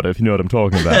monkey powder, if you know what I'm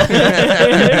talking about.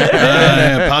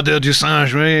 Powder du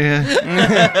singe, oui.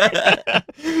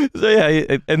 So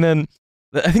yeah, and then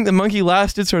I think the monkey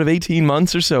lasted sort of 18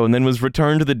 months or so and then was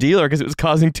returned to the dealer because it was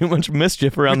causing too much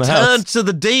mischief around the house. Returned to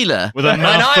the dealer? With a When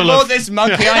I mouthful bought of... this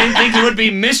monkey, I didn't think it would be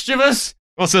mischievous.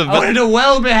 Also, I wanted a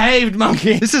well-behaved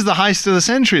monkey. this is the heist of the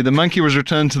century. The monkey was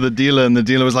returned to the dealer, and the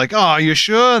dealer was like, "Oh, are you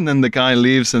sure?" And then the guy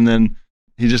leaves, and then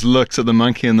he just looks at the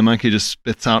monkey, and the monkey just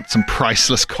spits out some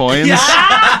priceless coins.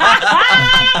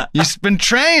 You've been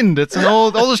trained. It's an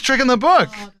oldest trick in the book.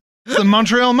 It's the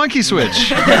Montreal monkey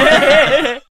switch.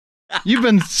 You've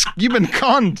been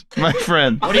conned, my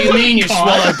friend. What do you mean you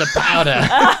swallowed the powder?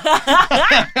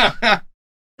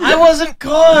 I wasn't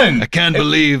conned! I can't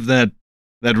believe that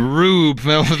rube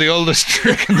fell for the oldest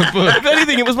trick in the book. If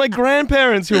anything, it was my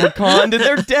grandparents who were conned, and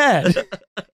they're dead.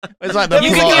 It's like the You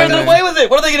plot can get of them away with it.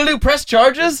 What are they going to do? Press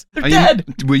charges? They're Are dead.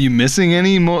 were you missing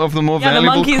any more of the more Yeah, the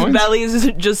valuable monkey's coins? belly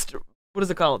is just, what is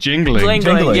it called? Jingling.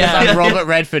 Jingling. Yeah. Like Robert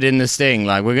Redford in The Sting,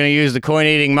 like, we're going to use the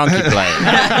coin-eating monkey play.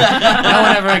 No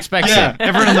one ever expects Yeah, it.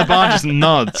 everyone in the bar just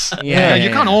nods. Yeah, You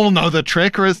can't all know the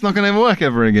trick or it's not going to work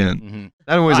ever again. Mhm.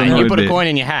 That always Right, annoyed you put me. a coin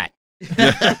in your hat.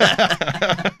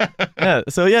 Yeah,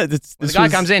 so yeah, this The guy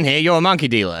was- comes in here, you're a monkey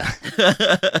dealer.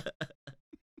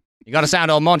 You got to sound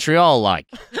all Montreal-like.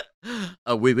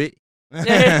 Oui, oui.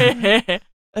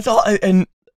 That's all. And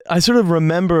I sort of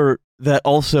remember that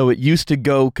also it used to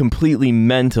go completely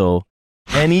mental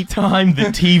anytime the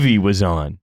TV was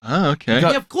on. Oh, okay.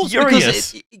 Got Yeah, of course,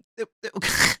 furious. because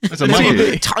It's a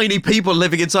monkey. tiny people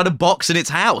living inside a box in its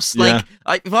house. Yeah.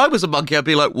 Like, if I was a monkey, I'd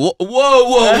be like, whoa,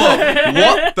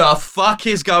 what the fuck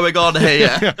is going on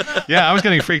here? Yeah, I was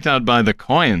getting freaked out by the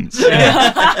coins.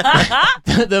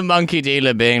 The monkey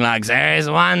dealer being like, there is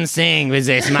one thing with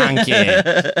this monkey.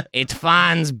 It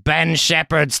finds Ben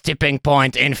Shepherd's tipping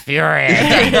point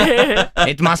infuriating.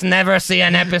 It must never see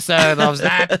an episode of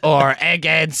that or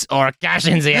Eggheads or Cash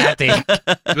in the Attic.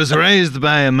 It was raised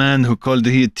by a man who called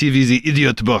the TV the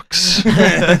Idiot Box.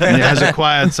 And he has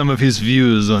acquired some of his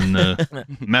views on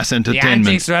mass The entertainment.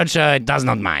 Antiques Roadshow does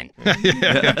not mind.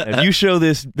 If you show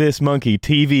this monkey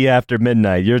TV after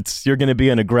midnight, you're going to be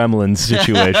in a Gremlins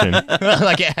situation.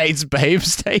 Like it hates Babe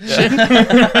Station.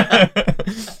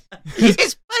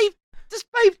 Is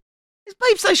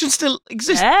Babe Station still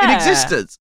exist in Yeah.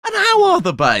 existence? And how are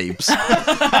the babes?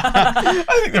 I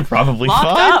think they're probably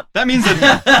Locked fine. up. That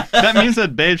means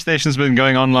that Babe Station's been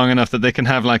going on long enough that they can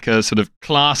have like a sort of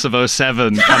class of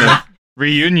 07 kind of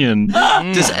reunion.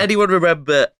 Does anyone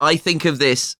remember? I think of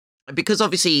this because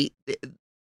obviously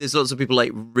there's lots of people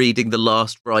like reading the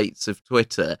last rites of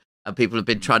Twitter, and people have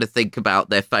been trying to think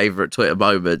about their favorite Twitter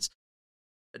moments.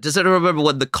 Does anyone remember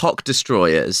when the cock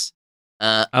destroyers,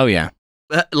 Oh, yeah.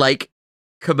 like,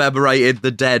 commemorated the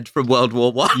dead from World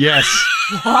War One? Yes.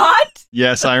 What?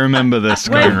 Yes, I remember this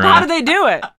Wait, going how around do they do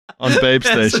it? on Babe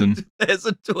Station. There's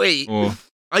a tweet. Or,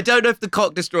 I don't know if the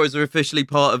cock destroyers are officially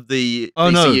part of the Oh,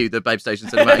 no. BCU, the Babe Station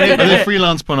are Cinematic. they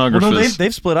freelance Well, pornographers? no,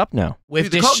 they've split up now.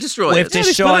 We've, The cock destroyers? we've Yeah, they split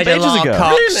destroyed up a ages lot of ago.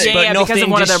 cocks, Really? but Yeah, because of nothing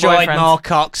one of their destroyed boyfriends. more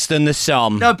cocks than the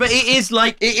Somme. No, but it is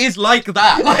like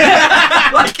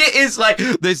that. Like it is like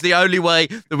there's the only way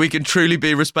that we can truly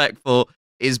be respectful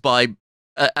is by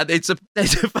and there's a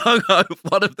photo of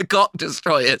one of the cock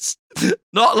destroyers,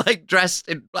 not like dressed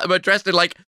in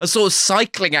like a sort of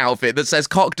cycling outfit that says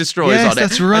cock destroyers Yes, on it.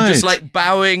 that's And just right. like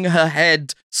bowing her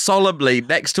head solemnly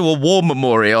next to a war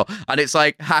memorial, and it's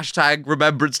like hashtag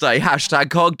Remembrance Day, hashtag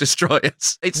cock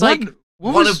destroyers. It's like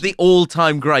what one was- of the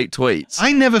all-time great tweets.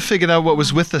 I never figured out what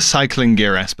was with the cycling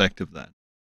gear aspect of that.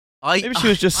 Maybe she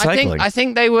was just cycling. I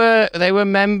think they were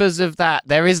members of that.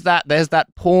 There's that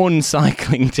porn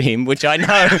cycling team, which I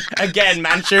know again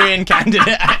Manchurian candidate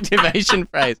activation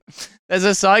phrase. There's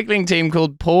a cycling team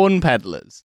called Porn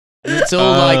Peddlers. And it's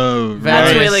all like right.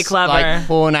 That's various, really clever. like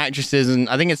porn actresses, and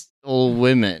I think it's all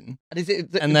women. And is it,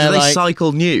 And do they're they like-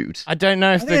 cycle nude? I don't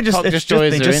know if I think the cock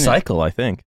destroyers they are just in cycle, I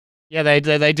think. Yeah, they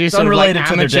do It's sort of like unrelated to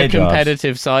their amateur day jobs.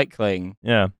 competitive cycling.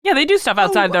 Yeah. Yeah, they do stuff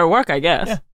outside their work, I guess.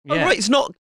 Yeah. Oh, right, it's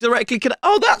not directly connected.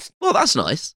 Oh, that's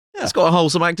nice. Yeah. It's got a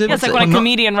wholesome activity. Yeah, it's like when a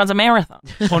comedian runs a marathon.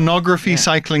 Pornography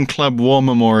Cycling Club War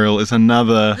Memorial is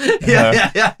another. yeah.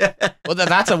 Well,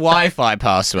 that's a Wi-Fi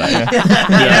password.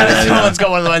 Someone's got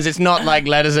one of the ones. It's not like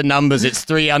letters and numbers. It's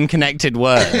 3 unconnected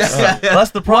words. Yeah.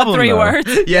 That's the problem. 3 though. words?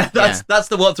 Yeah, that's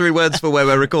the what 3 words for where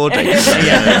we're recording.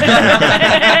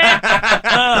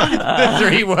 The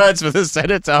 3 words for the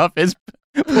cenotaph is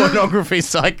Pornography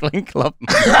Cycling Club.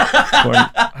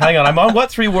 Hang on, I'm on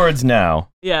what 3 words now?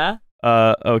 Yeah.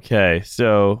 Okay,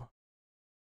 so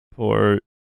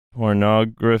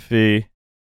pornography,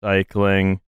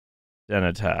 cycling,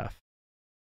 cenotaph.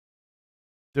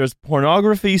 There's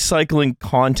pornography, cycling,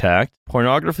 contact,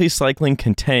 pornography, cycling,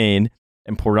 contain,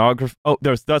 and pornography. Oh,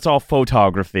 that's all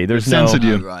photography. There's no. Censored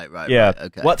you. Oh, right. Yeah. Right,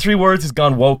 okay. What 3 words has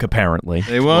gone woke? Apparently.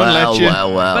 They won't Well. let you.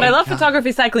 But I love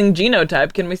photography cycling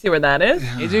genotype. Can we see where that is?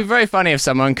 It'd be very funny if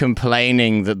someone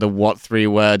complaining that the what 3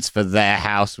 words for their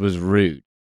house was rude.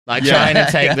 Like trying to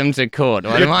take them to court.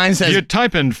 Well, mine says... You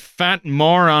type in fat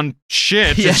moron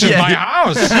shit. Yeah, It's just yeah. my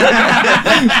house.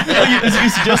 You're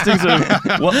suggesting sort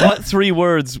of what 3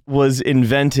 words was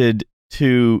invented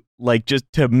to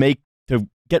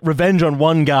get revenge on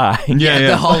one guy?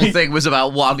 The whole thing was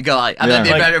about one guy, and then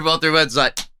the inventor of all 3 words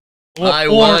like, my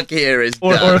work here is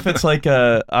or done. if it's like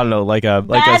a, I don't know, like a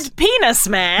Bad penis,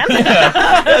 man.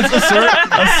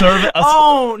 a service,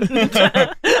 Owned.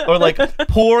 or like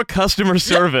poor customer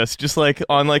service, just like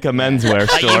on like a menswear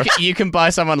store. You can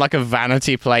buy someone like a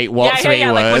vanity plate, what 3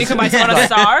 words. Like when you can buy someone a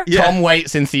star. Tom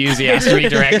Waits enthusiast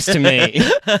redirects to me.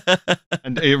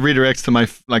 And it redirects to my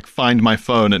find my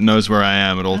phone. It knows where I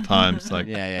am at all times. Like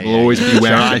it'll always be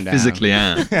where I physically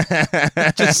am.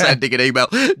 Just sending an email.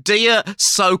 Dear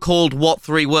so-called what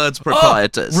 3 words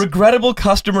proprietors. Regrettable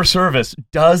customer service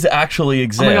does actually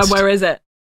exist. Oh my god, where is it?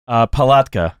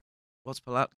 Palatka. What's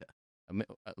Palatka?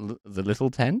 The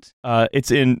little tent? It's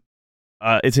in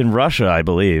Russia, I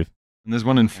believe. And there's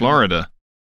one in Florida.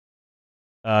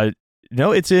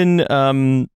 No, it's in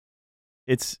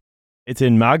it's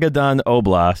in Magadan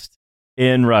Oblast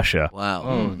in Russia. Wow.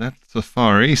 Oh, that's the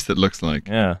Far East. It looks like.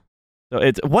 Yeah. So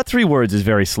it's what 3 words is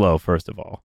very slow. First of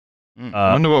all.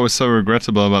 I wonder what was so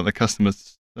regrettable about the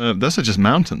customers. Those are just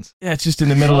mountains. Yeah, it's just in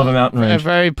the middle of a mountain A range.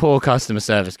 very poor customer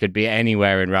service could be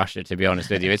anywhere in Russia, to be honest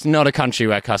with you. It's not a country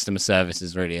where customer service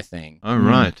is really a thing. Oh,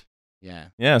 right. Yeah.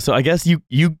 Yeah, so I guess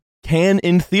you can,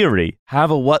 in theory,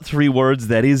 have a what 3 words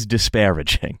that is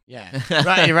disparaging. Yeah.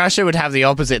 Right. Russia would have the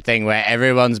opposite thing where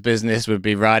everyone's business would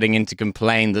be writing in to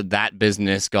complain that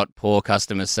business got poor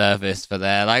customer service for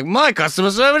their, like, my customer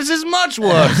service is much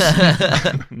worse.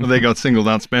 Well, they got singled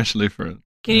out specially for it.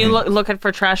 Can you look at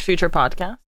for Trash Future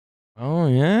Podcast? Oh,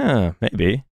 yeah,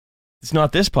 maybe. It's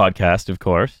not this podcast, of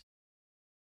course.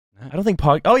 I don't think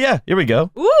Oh, yeah, here we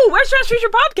go. Ooh, where's Trash Future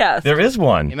Podcast? There is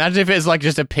one. Imagine if it's like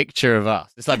just a picture of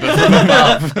us. It's like but from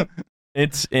above.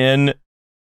 It's in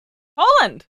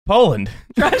Poland.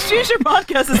 Trash Future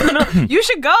Podcast is you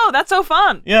should go. That's so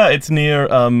fun. Yeah, it's near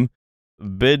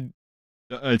Bid.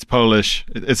 It's Polish.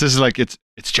 It's just like it's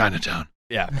Chinatown.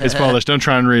 Yeah, It's Polish. Don't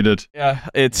try and read it. yeah,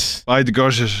 it's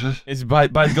Bydgoszcz.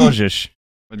 Bydgoszcz.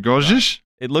 Bydgoszcz?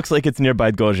 It looks like it's near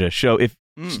Bydgoszcz. So if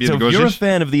you're a Bydgoszcz?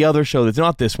 fan of the other show that's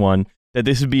not this one, that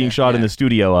this is being shot in the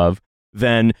studio of,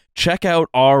 then check out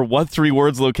our what 3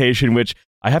 words location, which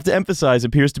I have to emphasize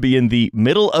appears to be in the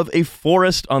middle of a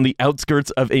forest on the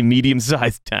outskirts of a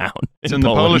medium-sized town. It's in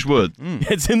the Polish wood.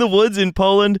 It's in the woods in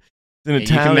Poland. It's in a You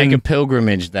town. can make a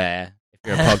pilgrimage there if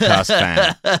you're a podcast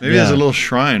fan. Maybe there's a little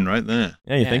shrine right there.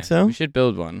 Yeah, you think so? We should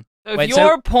build one. So if Wait,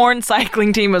 your porn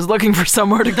cycling team is looking for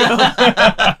somewhere to go,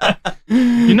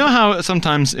 You know how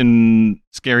sometimes in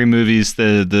scary movies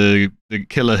the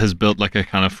killer has built like a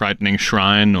kind of frightening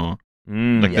shrine or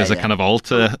like there's a kind of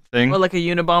altar thing? or like a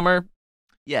Unabomber.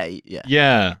 Yeah.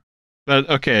 Yeah. But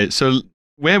okay, so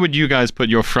where would you guys put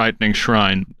your frightening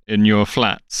shrine? In your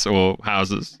flats or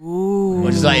houses? Ooh.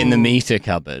 Which is like in the meter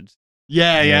cupboard.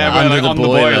 Yeah, Under like the on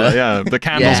boiler. the boiler. Yeah, the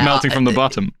candles Yeah. melting from the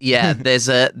bottom. Yeah, there's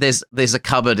a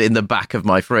cupboard in the back of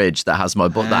my fridge that has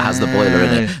that has the boiler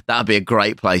in it. That'd be a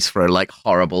great place for a like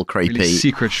horrible, creepy, Really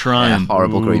secret shrine.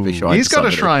 horrible, creepy shrine. He's for got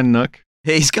a somebody. shrine nook.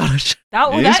 He's got a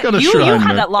shrine. He's got a you shrine have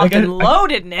there. that locked I and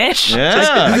loaded, Nish.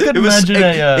 Yeah. I could imagine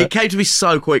it came to me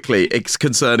so quickly. It's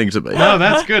concerning to me. No,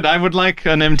 that's good. I would like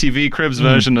an MTV Cribs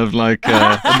version of like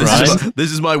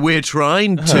This is my weird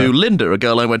shrine to Linda, a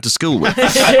girl I went to school with.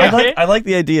 I like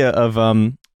the idea of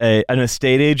an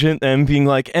estate agent and being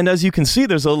like, and as you can see,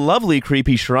 there's a lovely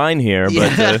creepy shrine here,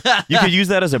 but you could use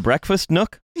that as a breakfast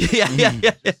nook.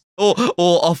 yeah.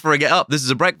 or offering it up. This is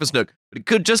a breakfast nook, but it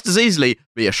could just as easily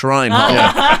be a shrine hole.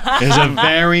 It's a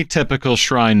very typical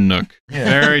shrine nook.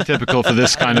 Very typical for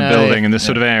this kind of building in this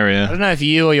sort of area. I don't know if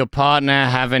you or your partner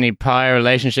have any prior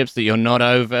relationships that you're not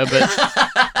over,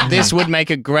 but this would make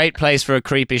a great place for a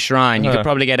creepy shrine. You could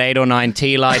probably get 8 or 9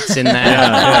 tea lights in there,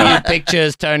 a few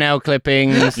pictures, toenail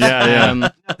clippings.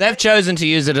 They've chosen to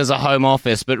use it as a home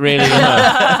office, but really,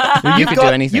 you could do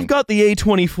anything. You've got the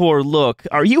A24 look.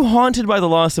 Are you haunted by the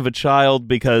loss of a child?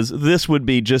 Because this would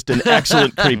be just an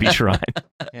excellent creepy shrine.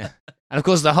 Yeah. And of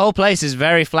course, the whole place is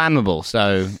very flammable,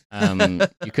 so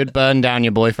you could burn down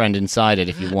your boyfriend inside it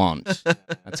if you want.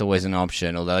 That's always an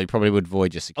option, although you probably would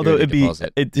void your security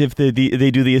deposit. If they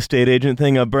do the estate agent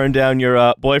thing, burn down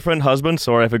your boyfriend, husband.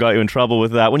 Sorry, if I got you in trouble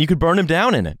with that one. You could burn him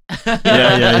down in it.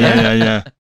 Yeah.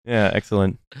 Yeah,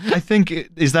 excellent. I think,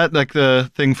 is that like the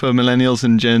thing for millennials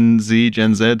and Gen Z,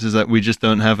 is that we just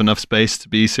don't have enough space to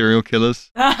be serial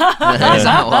killers? There's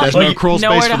no crawl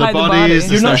space for the bodies,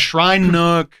 there's no shrine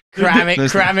nook.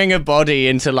 Cramming a body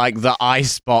into like the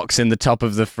ice box in the top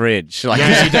of the fridge, like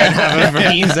because you don't have a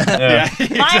freezer.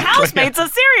 My housemate's a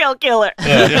serial killer.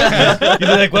 You'd be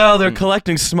like, well, they're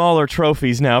collecting smaller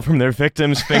trophies now from their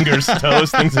victims' fingers,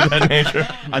 toes, things of that nature.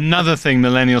 Another thing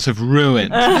millennials have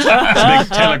ruined. It's a big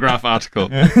Telegraph article.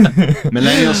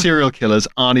 Millennial serial killers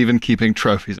aren't even keeping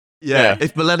trophies. Yeah,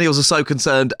 if millennials are so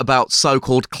concerned about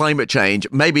so-called climate change,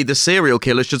 maybe the serial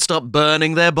killers should stop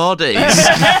burning their bodies.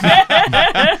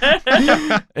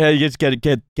 You just get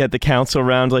the council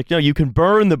around, like, no, you can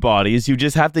burn the bodies, you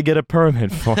just have to get a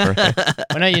permit for it.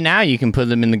 Well, no, now you can put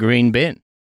them in the green bin.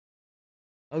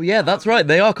 Oh yeah, that's right,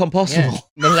 they are compostable. Yeah.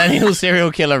 Millennial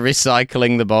serial killer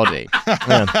recycling the body.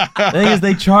 The thing is,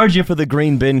 they charge you for the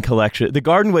green bin collection. The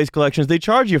garden waste collections, they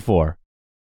charge you for.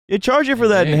 They charge you for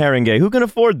that in Haringey. Who can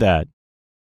afford that?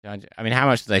 I mean, how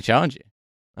much do they charge you?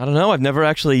 I don't know. I've never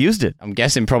actually used it. I'm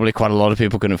guessing probably quite a lot of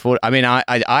people can afford it. I mean, I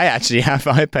actually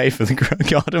I pay for the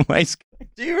garden waste.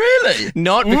 Do you really?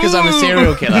 Not because I'm a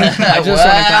serial killer. I just want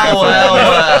to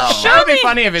clarify. It would be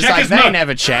funny if it's like they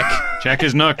never check. Check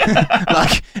his nook.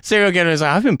 Like, serial killers,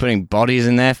 like, I've been putting bodies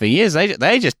in there for years.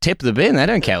 They just tip the bin. They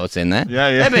don't care what's in there.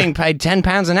 Yeah. They're being paid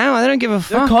 £10 an hour. They don't give a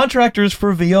fuck. They're contractors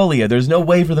for Veolia. There's no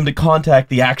way for them to contact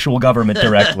the actual government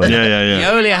directly. Yeah.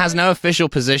 Veolia has no official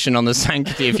position on the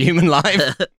sanctity of human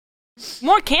life.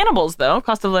 More cannibals, though.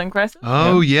 Cost of living crisis.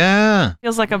 Oh, yeah.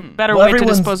 Feels like a better way to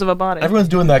dispose of a body. Everyone's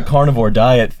doing that carnivore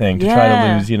diet thing to try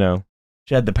to lose,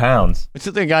 shed the pounds. It's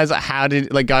the guys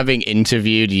like, guy being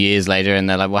interviewed years later, and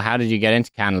they're like, well, how did you get into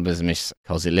cannibalism? It's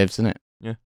because it lives, isn't it?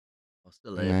 Yeah.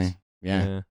 Still lives.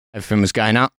 Yeah. Everything was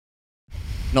going up.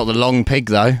 Not the long pig,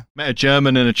 though. Met a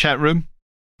German in a chat room.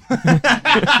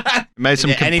 Made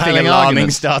some anything alarming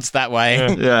arguments. Starts that way.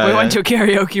 We went to a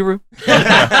karaoke room.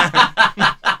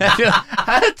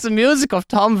 I heard some music of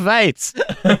Tom Twaits.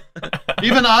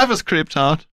 Even I was creeped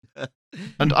out.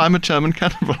 And I'm a German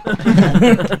cannibal.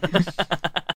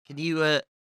 Can you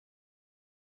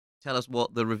tell us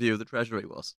what the review of the Treasury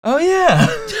was? Oh, yeah.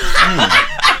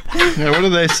 Yeah, what do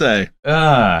they say?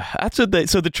 That's what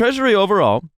so the Treasury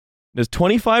overall, there's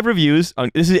 25 reviews.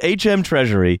 This is HM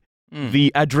Treasury,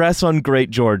 the address on Great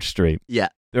George Street. Yeah.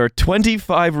 There are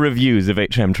 25 reviews of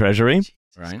HM Treasury.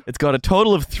 Right. It's got a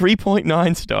total of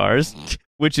 3.9 stars,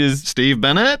 which is... Steve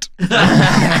Bennett? He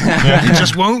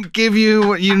just won't give you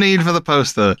what you need for the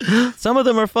poster. Some of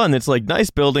them are fun. It's like nice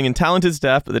building and talented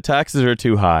staff, but the taxes are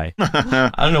too high. I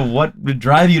don't know what would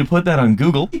drive you to put that on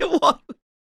Google. What?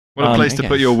 What a place to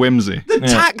put your whimsy. The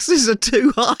taxes are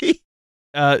too high.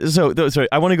 Sorry,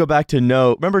 I want to go back to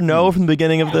No. Remember No from the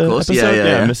beginning of the episode?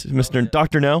 Yeah. Mr.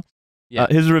 Dr. No? Yeah.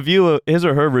 His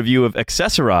or her review of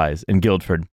Accessorize in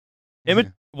Guildford.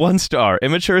 1 star.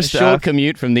 Immature A staff. short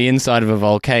commute from the inside of a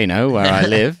volcano where I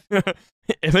live.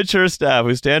 Immature staff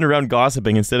who stand around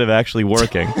gossiping instead of actually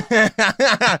working.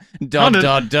 Not at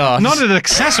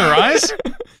Accessorize.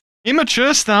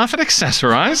 Immature staff at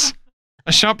Accessorize.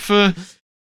 A shop for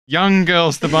young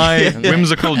girls to buy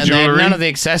whimsical and jewelry. None of the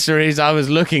accessories I was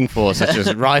looking for, such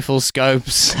as rifle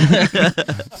scopes.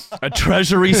 A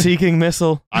treasury-seeking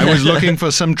missile. I was looking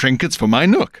for some trinkets for my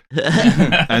nook.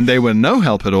 And they were no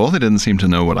help at all. They didn't seem to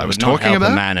know what I was talking help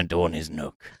about. A man adorn his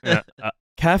nook.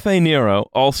 Cafe Nero,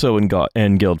 also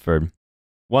in Guildford.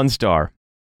 1 star.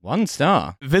 1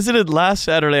 star. Visited last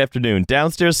Saturday afternoon.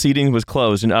 Downstairs seating was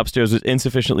closed and upstairs was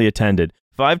insufficiently attended.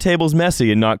 5 tables messy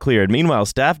and not cleared. Meanwhile,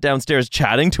 staff downstairs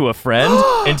chatting to a friend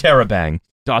in Terabang. ...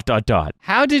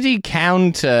 How did he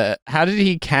count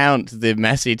the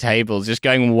messy tables, just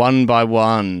going one by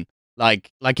one?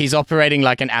 Like he's operating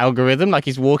like an algorithm. Like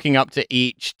he's walking up to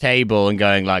each table and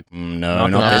going like, no,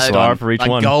 not this star one. for each like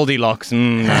one. Goldilocks.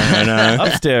 No.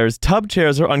 Upstairs, tub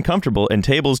chairs are uncomfortable and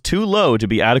tables too low to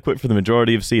be adequate for the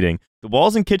majority of seating. The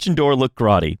walls and kitchen door look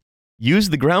grotty.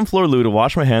 Used the ground floor loo to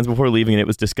wash my hands before leaving and it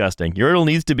was disgusting. Urinal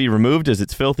needs to be removed as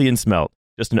it's filthy and smelt.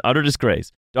 Just an utter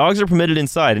disgrace. Dogs are permitted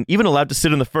inside and even allowed to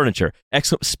sit on the furniture.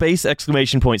 Space!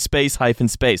 Space!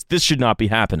 Space. This should not be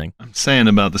happening. I'm saying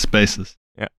about the spaces.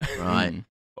 Yeah. Right.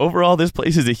 Overall, this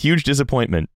place is a huge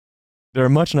disappointment. There are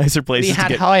much nicer places He had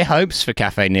to get... high hopes for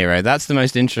Cafe Nero. That's the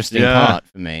most interesting part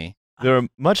for me. There are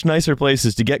much nicer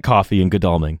places to get coffee in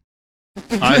Godalming.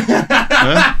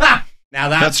 Now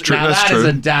that's true. That is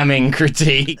a damning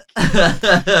critique.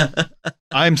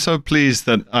 I'm so pleased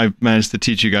that I've managed to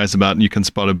teach you guys about, and you can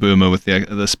spot a boomer with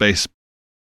the space.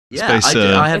 Yeah, space,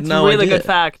 I had it's no a really idea. good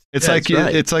fact. It's Yeah, like it's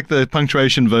right. it's like the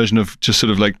punctuation version of just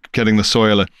sort of like getting the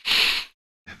soil.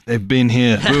 They've been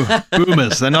here.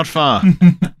 Boomers, they're not far.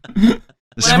 When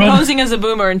I'm posing as a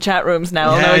boomer in chat rooms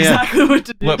now, I'll know exactly what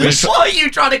to do. Why are you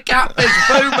trying to catfish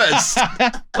boomers?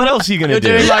 What else are you going to do?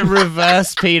 You're doing like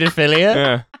reverse pedophilia.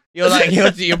 Yeah. You're like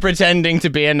you're pretending to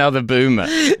be another boomer.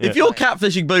 If you're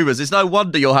catfishing boomers, it's no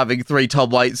wonder you're having 3 Tom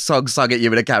Waits songs sung at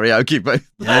you in a karaoke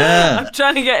booth. Yeah. I'm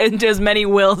trying to get into as many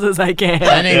wills as I can.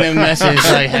 Sending them messages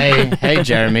like, hey,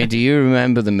 Jeremy, do you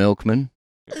remember the milkman?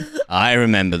 I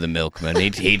remember the milkman.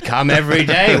 He'd come every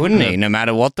day, wouldn't he? No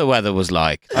matter what the weather was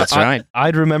like. That's right.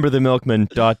 I'd remember the milkman, ...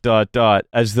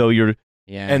 as though you're...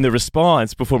 Yeah. And the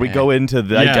response before we go into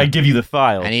the... Yeah. I give you the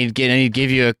file. And he'd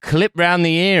give you a clip round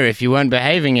the ear if you weren't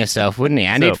behaving yourself, wouldn't he?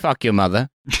 And he'd fuck your mother.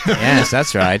 Yes,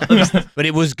 that's right. But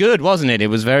it was good, wasn't it? It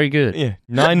was very good. Yeah.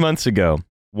 9 months ago,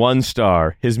 1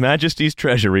 star, His Majesty's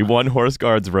Treasury, 1 Horse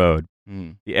Guards Road.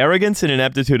 The arrogance and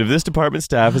ineptitude of this department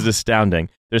staff is astounding.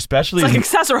 Their specialty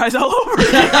It's like accessorize all over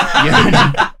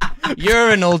again.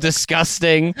 Urinal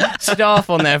disgusting. Staff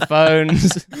on their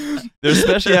phones. Their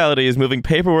speciality is moving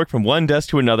paperwork from one desk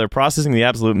to another, processing the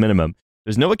absolute minimum.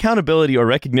 There's no accountability or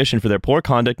recognition for their poor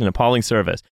conduct and appalling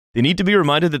service. They need to be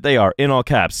reminded that they are, in all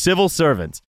caps, civil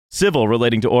servants. Civil,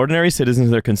 relating to ordinary citizens,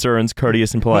 their concerns,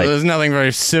 courteous and polite. Well, there's nothing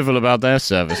very civil about their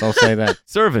service, I'll say that.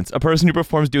 Servants, a person who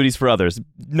performs duties for others.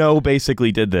 No,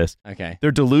 basically did this. Okay.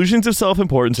 Their delusions of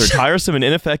self-importance are tiresome and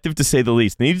ineffective, to say the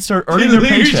least. They need to start earning their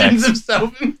Delusions paychecks. of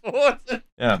self-importance.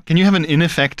 Yeah. Can you have an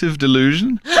ineffective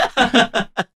delusion?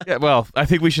 Yeah, well, I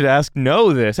think we should ask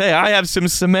No this. Hey, I have some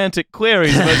semantic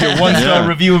queries about your 1-star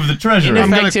review of the Treasury.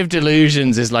 Ineffective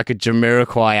delusions is like a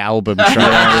Jamiroquai album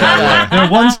track. Their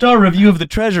 1-star review of the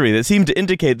Treasury that seemed to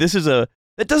indicate this is that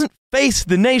doesn't face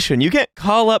the nation. You can't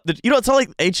call up it's not like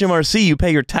HMRC, you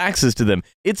pay your taxes to them.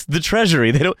 It's the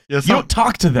Treasury. You don't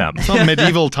talk to them. It's not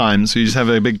medieval times, so you just have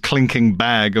a big clinking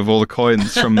bag of all the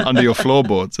coins from under your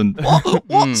floorboards. And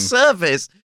What service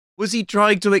was he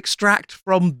trying to extract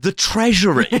from the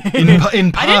Treasury? in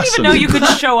person. I didn't even know you could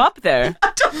show up there.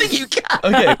 I don't think you can.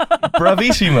 Okay,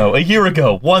 Bravissimo, a year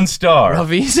ago, 1 star.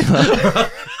 Bravissimo.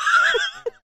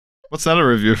 What's that a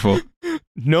review for?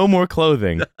 No more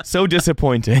clothing. So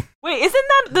disappointing. Wait, isn't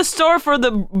that the store for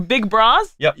the big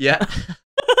bras? Yeah.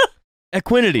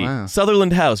 Equinity, Wow.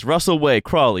 Sutherland House, Russell Way,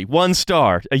 Crawley, 1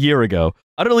 star a year ago.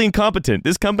 Utterly incompetent.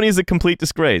 This company is a complete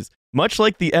disgrace. Much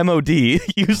like the MOD,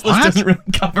 useless What? doesn't really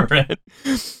cover it.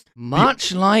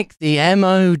 Much like the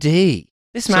MOD.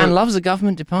 This man loves the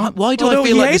government department. Why do Although I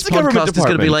feel he like hates this the government podcast is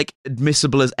going to be department. like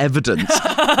admissible as evidence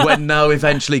when No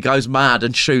eventually goes mad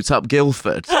and shoots up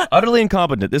Guildford? Utterly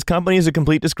incompetent. This company is a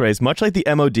complete disgrace. Much like the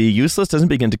MOD, useless doesn't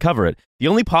begin to cover it. The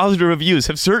only positive reviews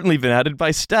have certainly been added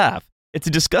by staff. It's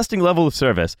a disgusting level of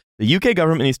service. The UK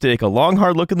government needs to take a long,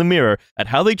 hard look in the mirror at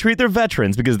how they treat their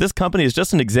veterans, because this company is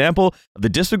just an example of the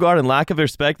disregard and lack of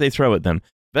respect they throw at them.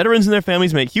 Veterans and their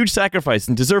families make huge sacrifices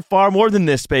and deserve far more than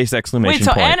this space exclamation Wait,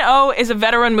 so point. NO is a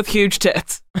veteran with huge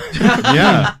tits.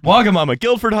 Yeah. Wagamama,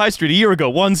 Guildford High Street a year ago,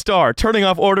 1 star. Turning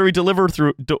off order or delivery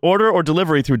through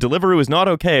Deliveroo is not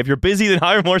okay. If you're busy, then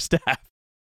hire more staff.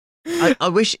 I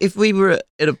wish if we were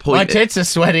at a point... My tits are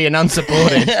sweaty and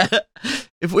unsupported.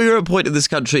 If we were at a point in this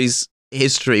country's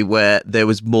history where there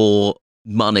was more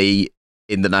money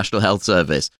in the National Health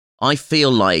Service, I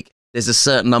feel like there's a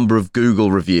certain number of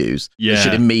Google reviews that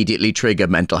should immediately trigger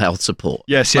mental health support.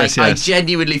 Yes. I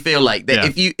genuinely feel like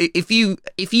that if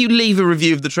you leave a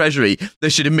review of the Treasury, there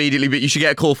should immediately be, you should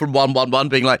get a call from 111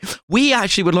 being like, we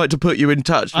actually would like to put you in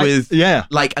touch with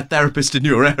like a therapist in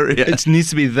your area. It needs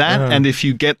to be that, and if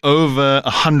you get over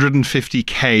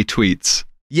 150k tweets,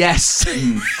 Yes.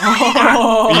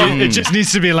 Oh. It just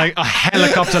needs to be like a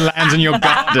helicopter lands in your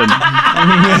garden,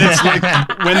 and it's like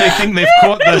when they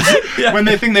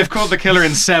think they've caught the killer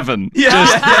in Seven.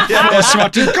 Just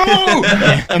SWAT to go,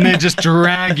 and they just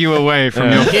drag you away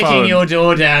from your Kicking phone. your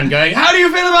door down, going, "How do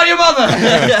you feel about your mother?"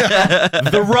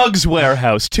 The Rugs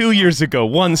Warehouse, 2 years ago,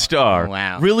 1 star.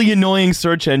 Wow. Really annoying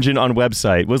search engine on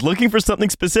website. Was looking for something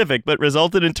specific, but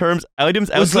resulted in items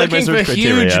Was outside my looking search for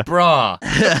criteria. huge bra.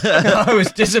 I was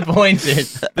disappointed.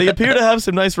 They appear to have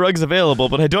some nice rugs available,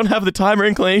 but I don't have the time or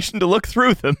inclination to look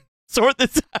through them. Sort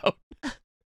this out.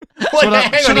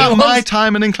 Should have my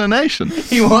time and inclination.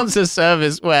 He wants a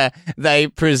service where they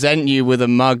present you with a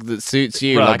mug that suits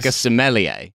you, Rugs. like a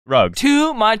sommelier. Rugs.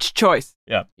 Too much choice.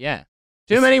 Yeah.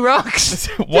 Too many rugs.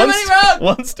 One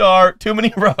 1 star. Too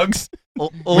many rugs.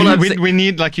 We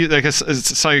need like a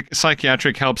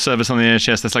psychiatric help service on the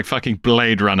NHS that's like fucking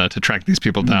Blade Runner to track these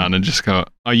people down and just go,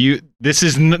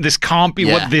 this can't be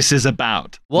what this is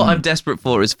about. What I'm desperate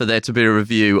for is for there to be a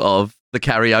review of the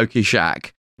Karaoke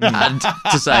Shack and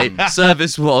to say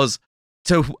service was,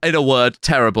 in a word,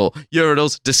 terrible.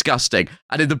 Urinals, disgusting.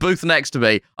 And in the booth next to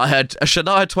me, I heard a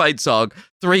Shania Twaits song,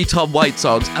 3 Tom Waits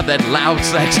songs, and then loud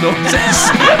sex noises.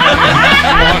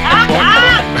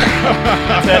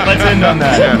 Let's end on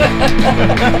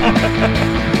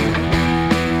that.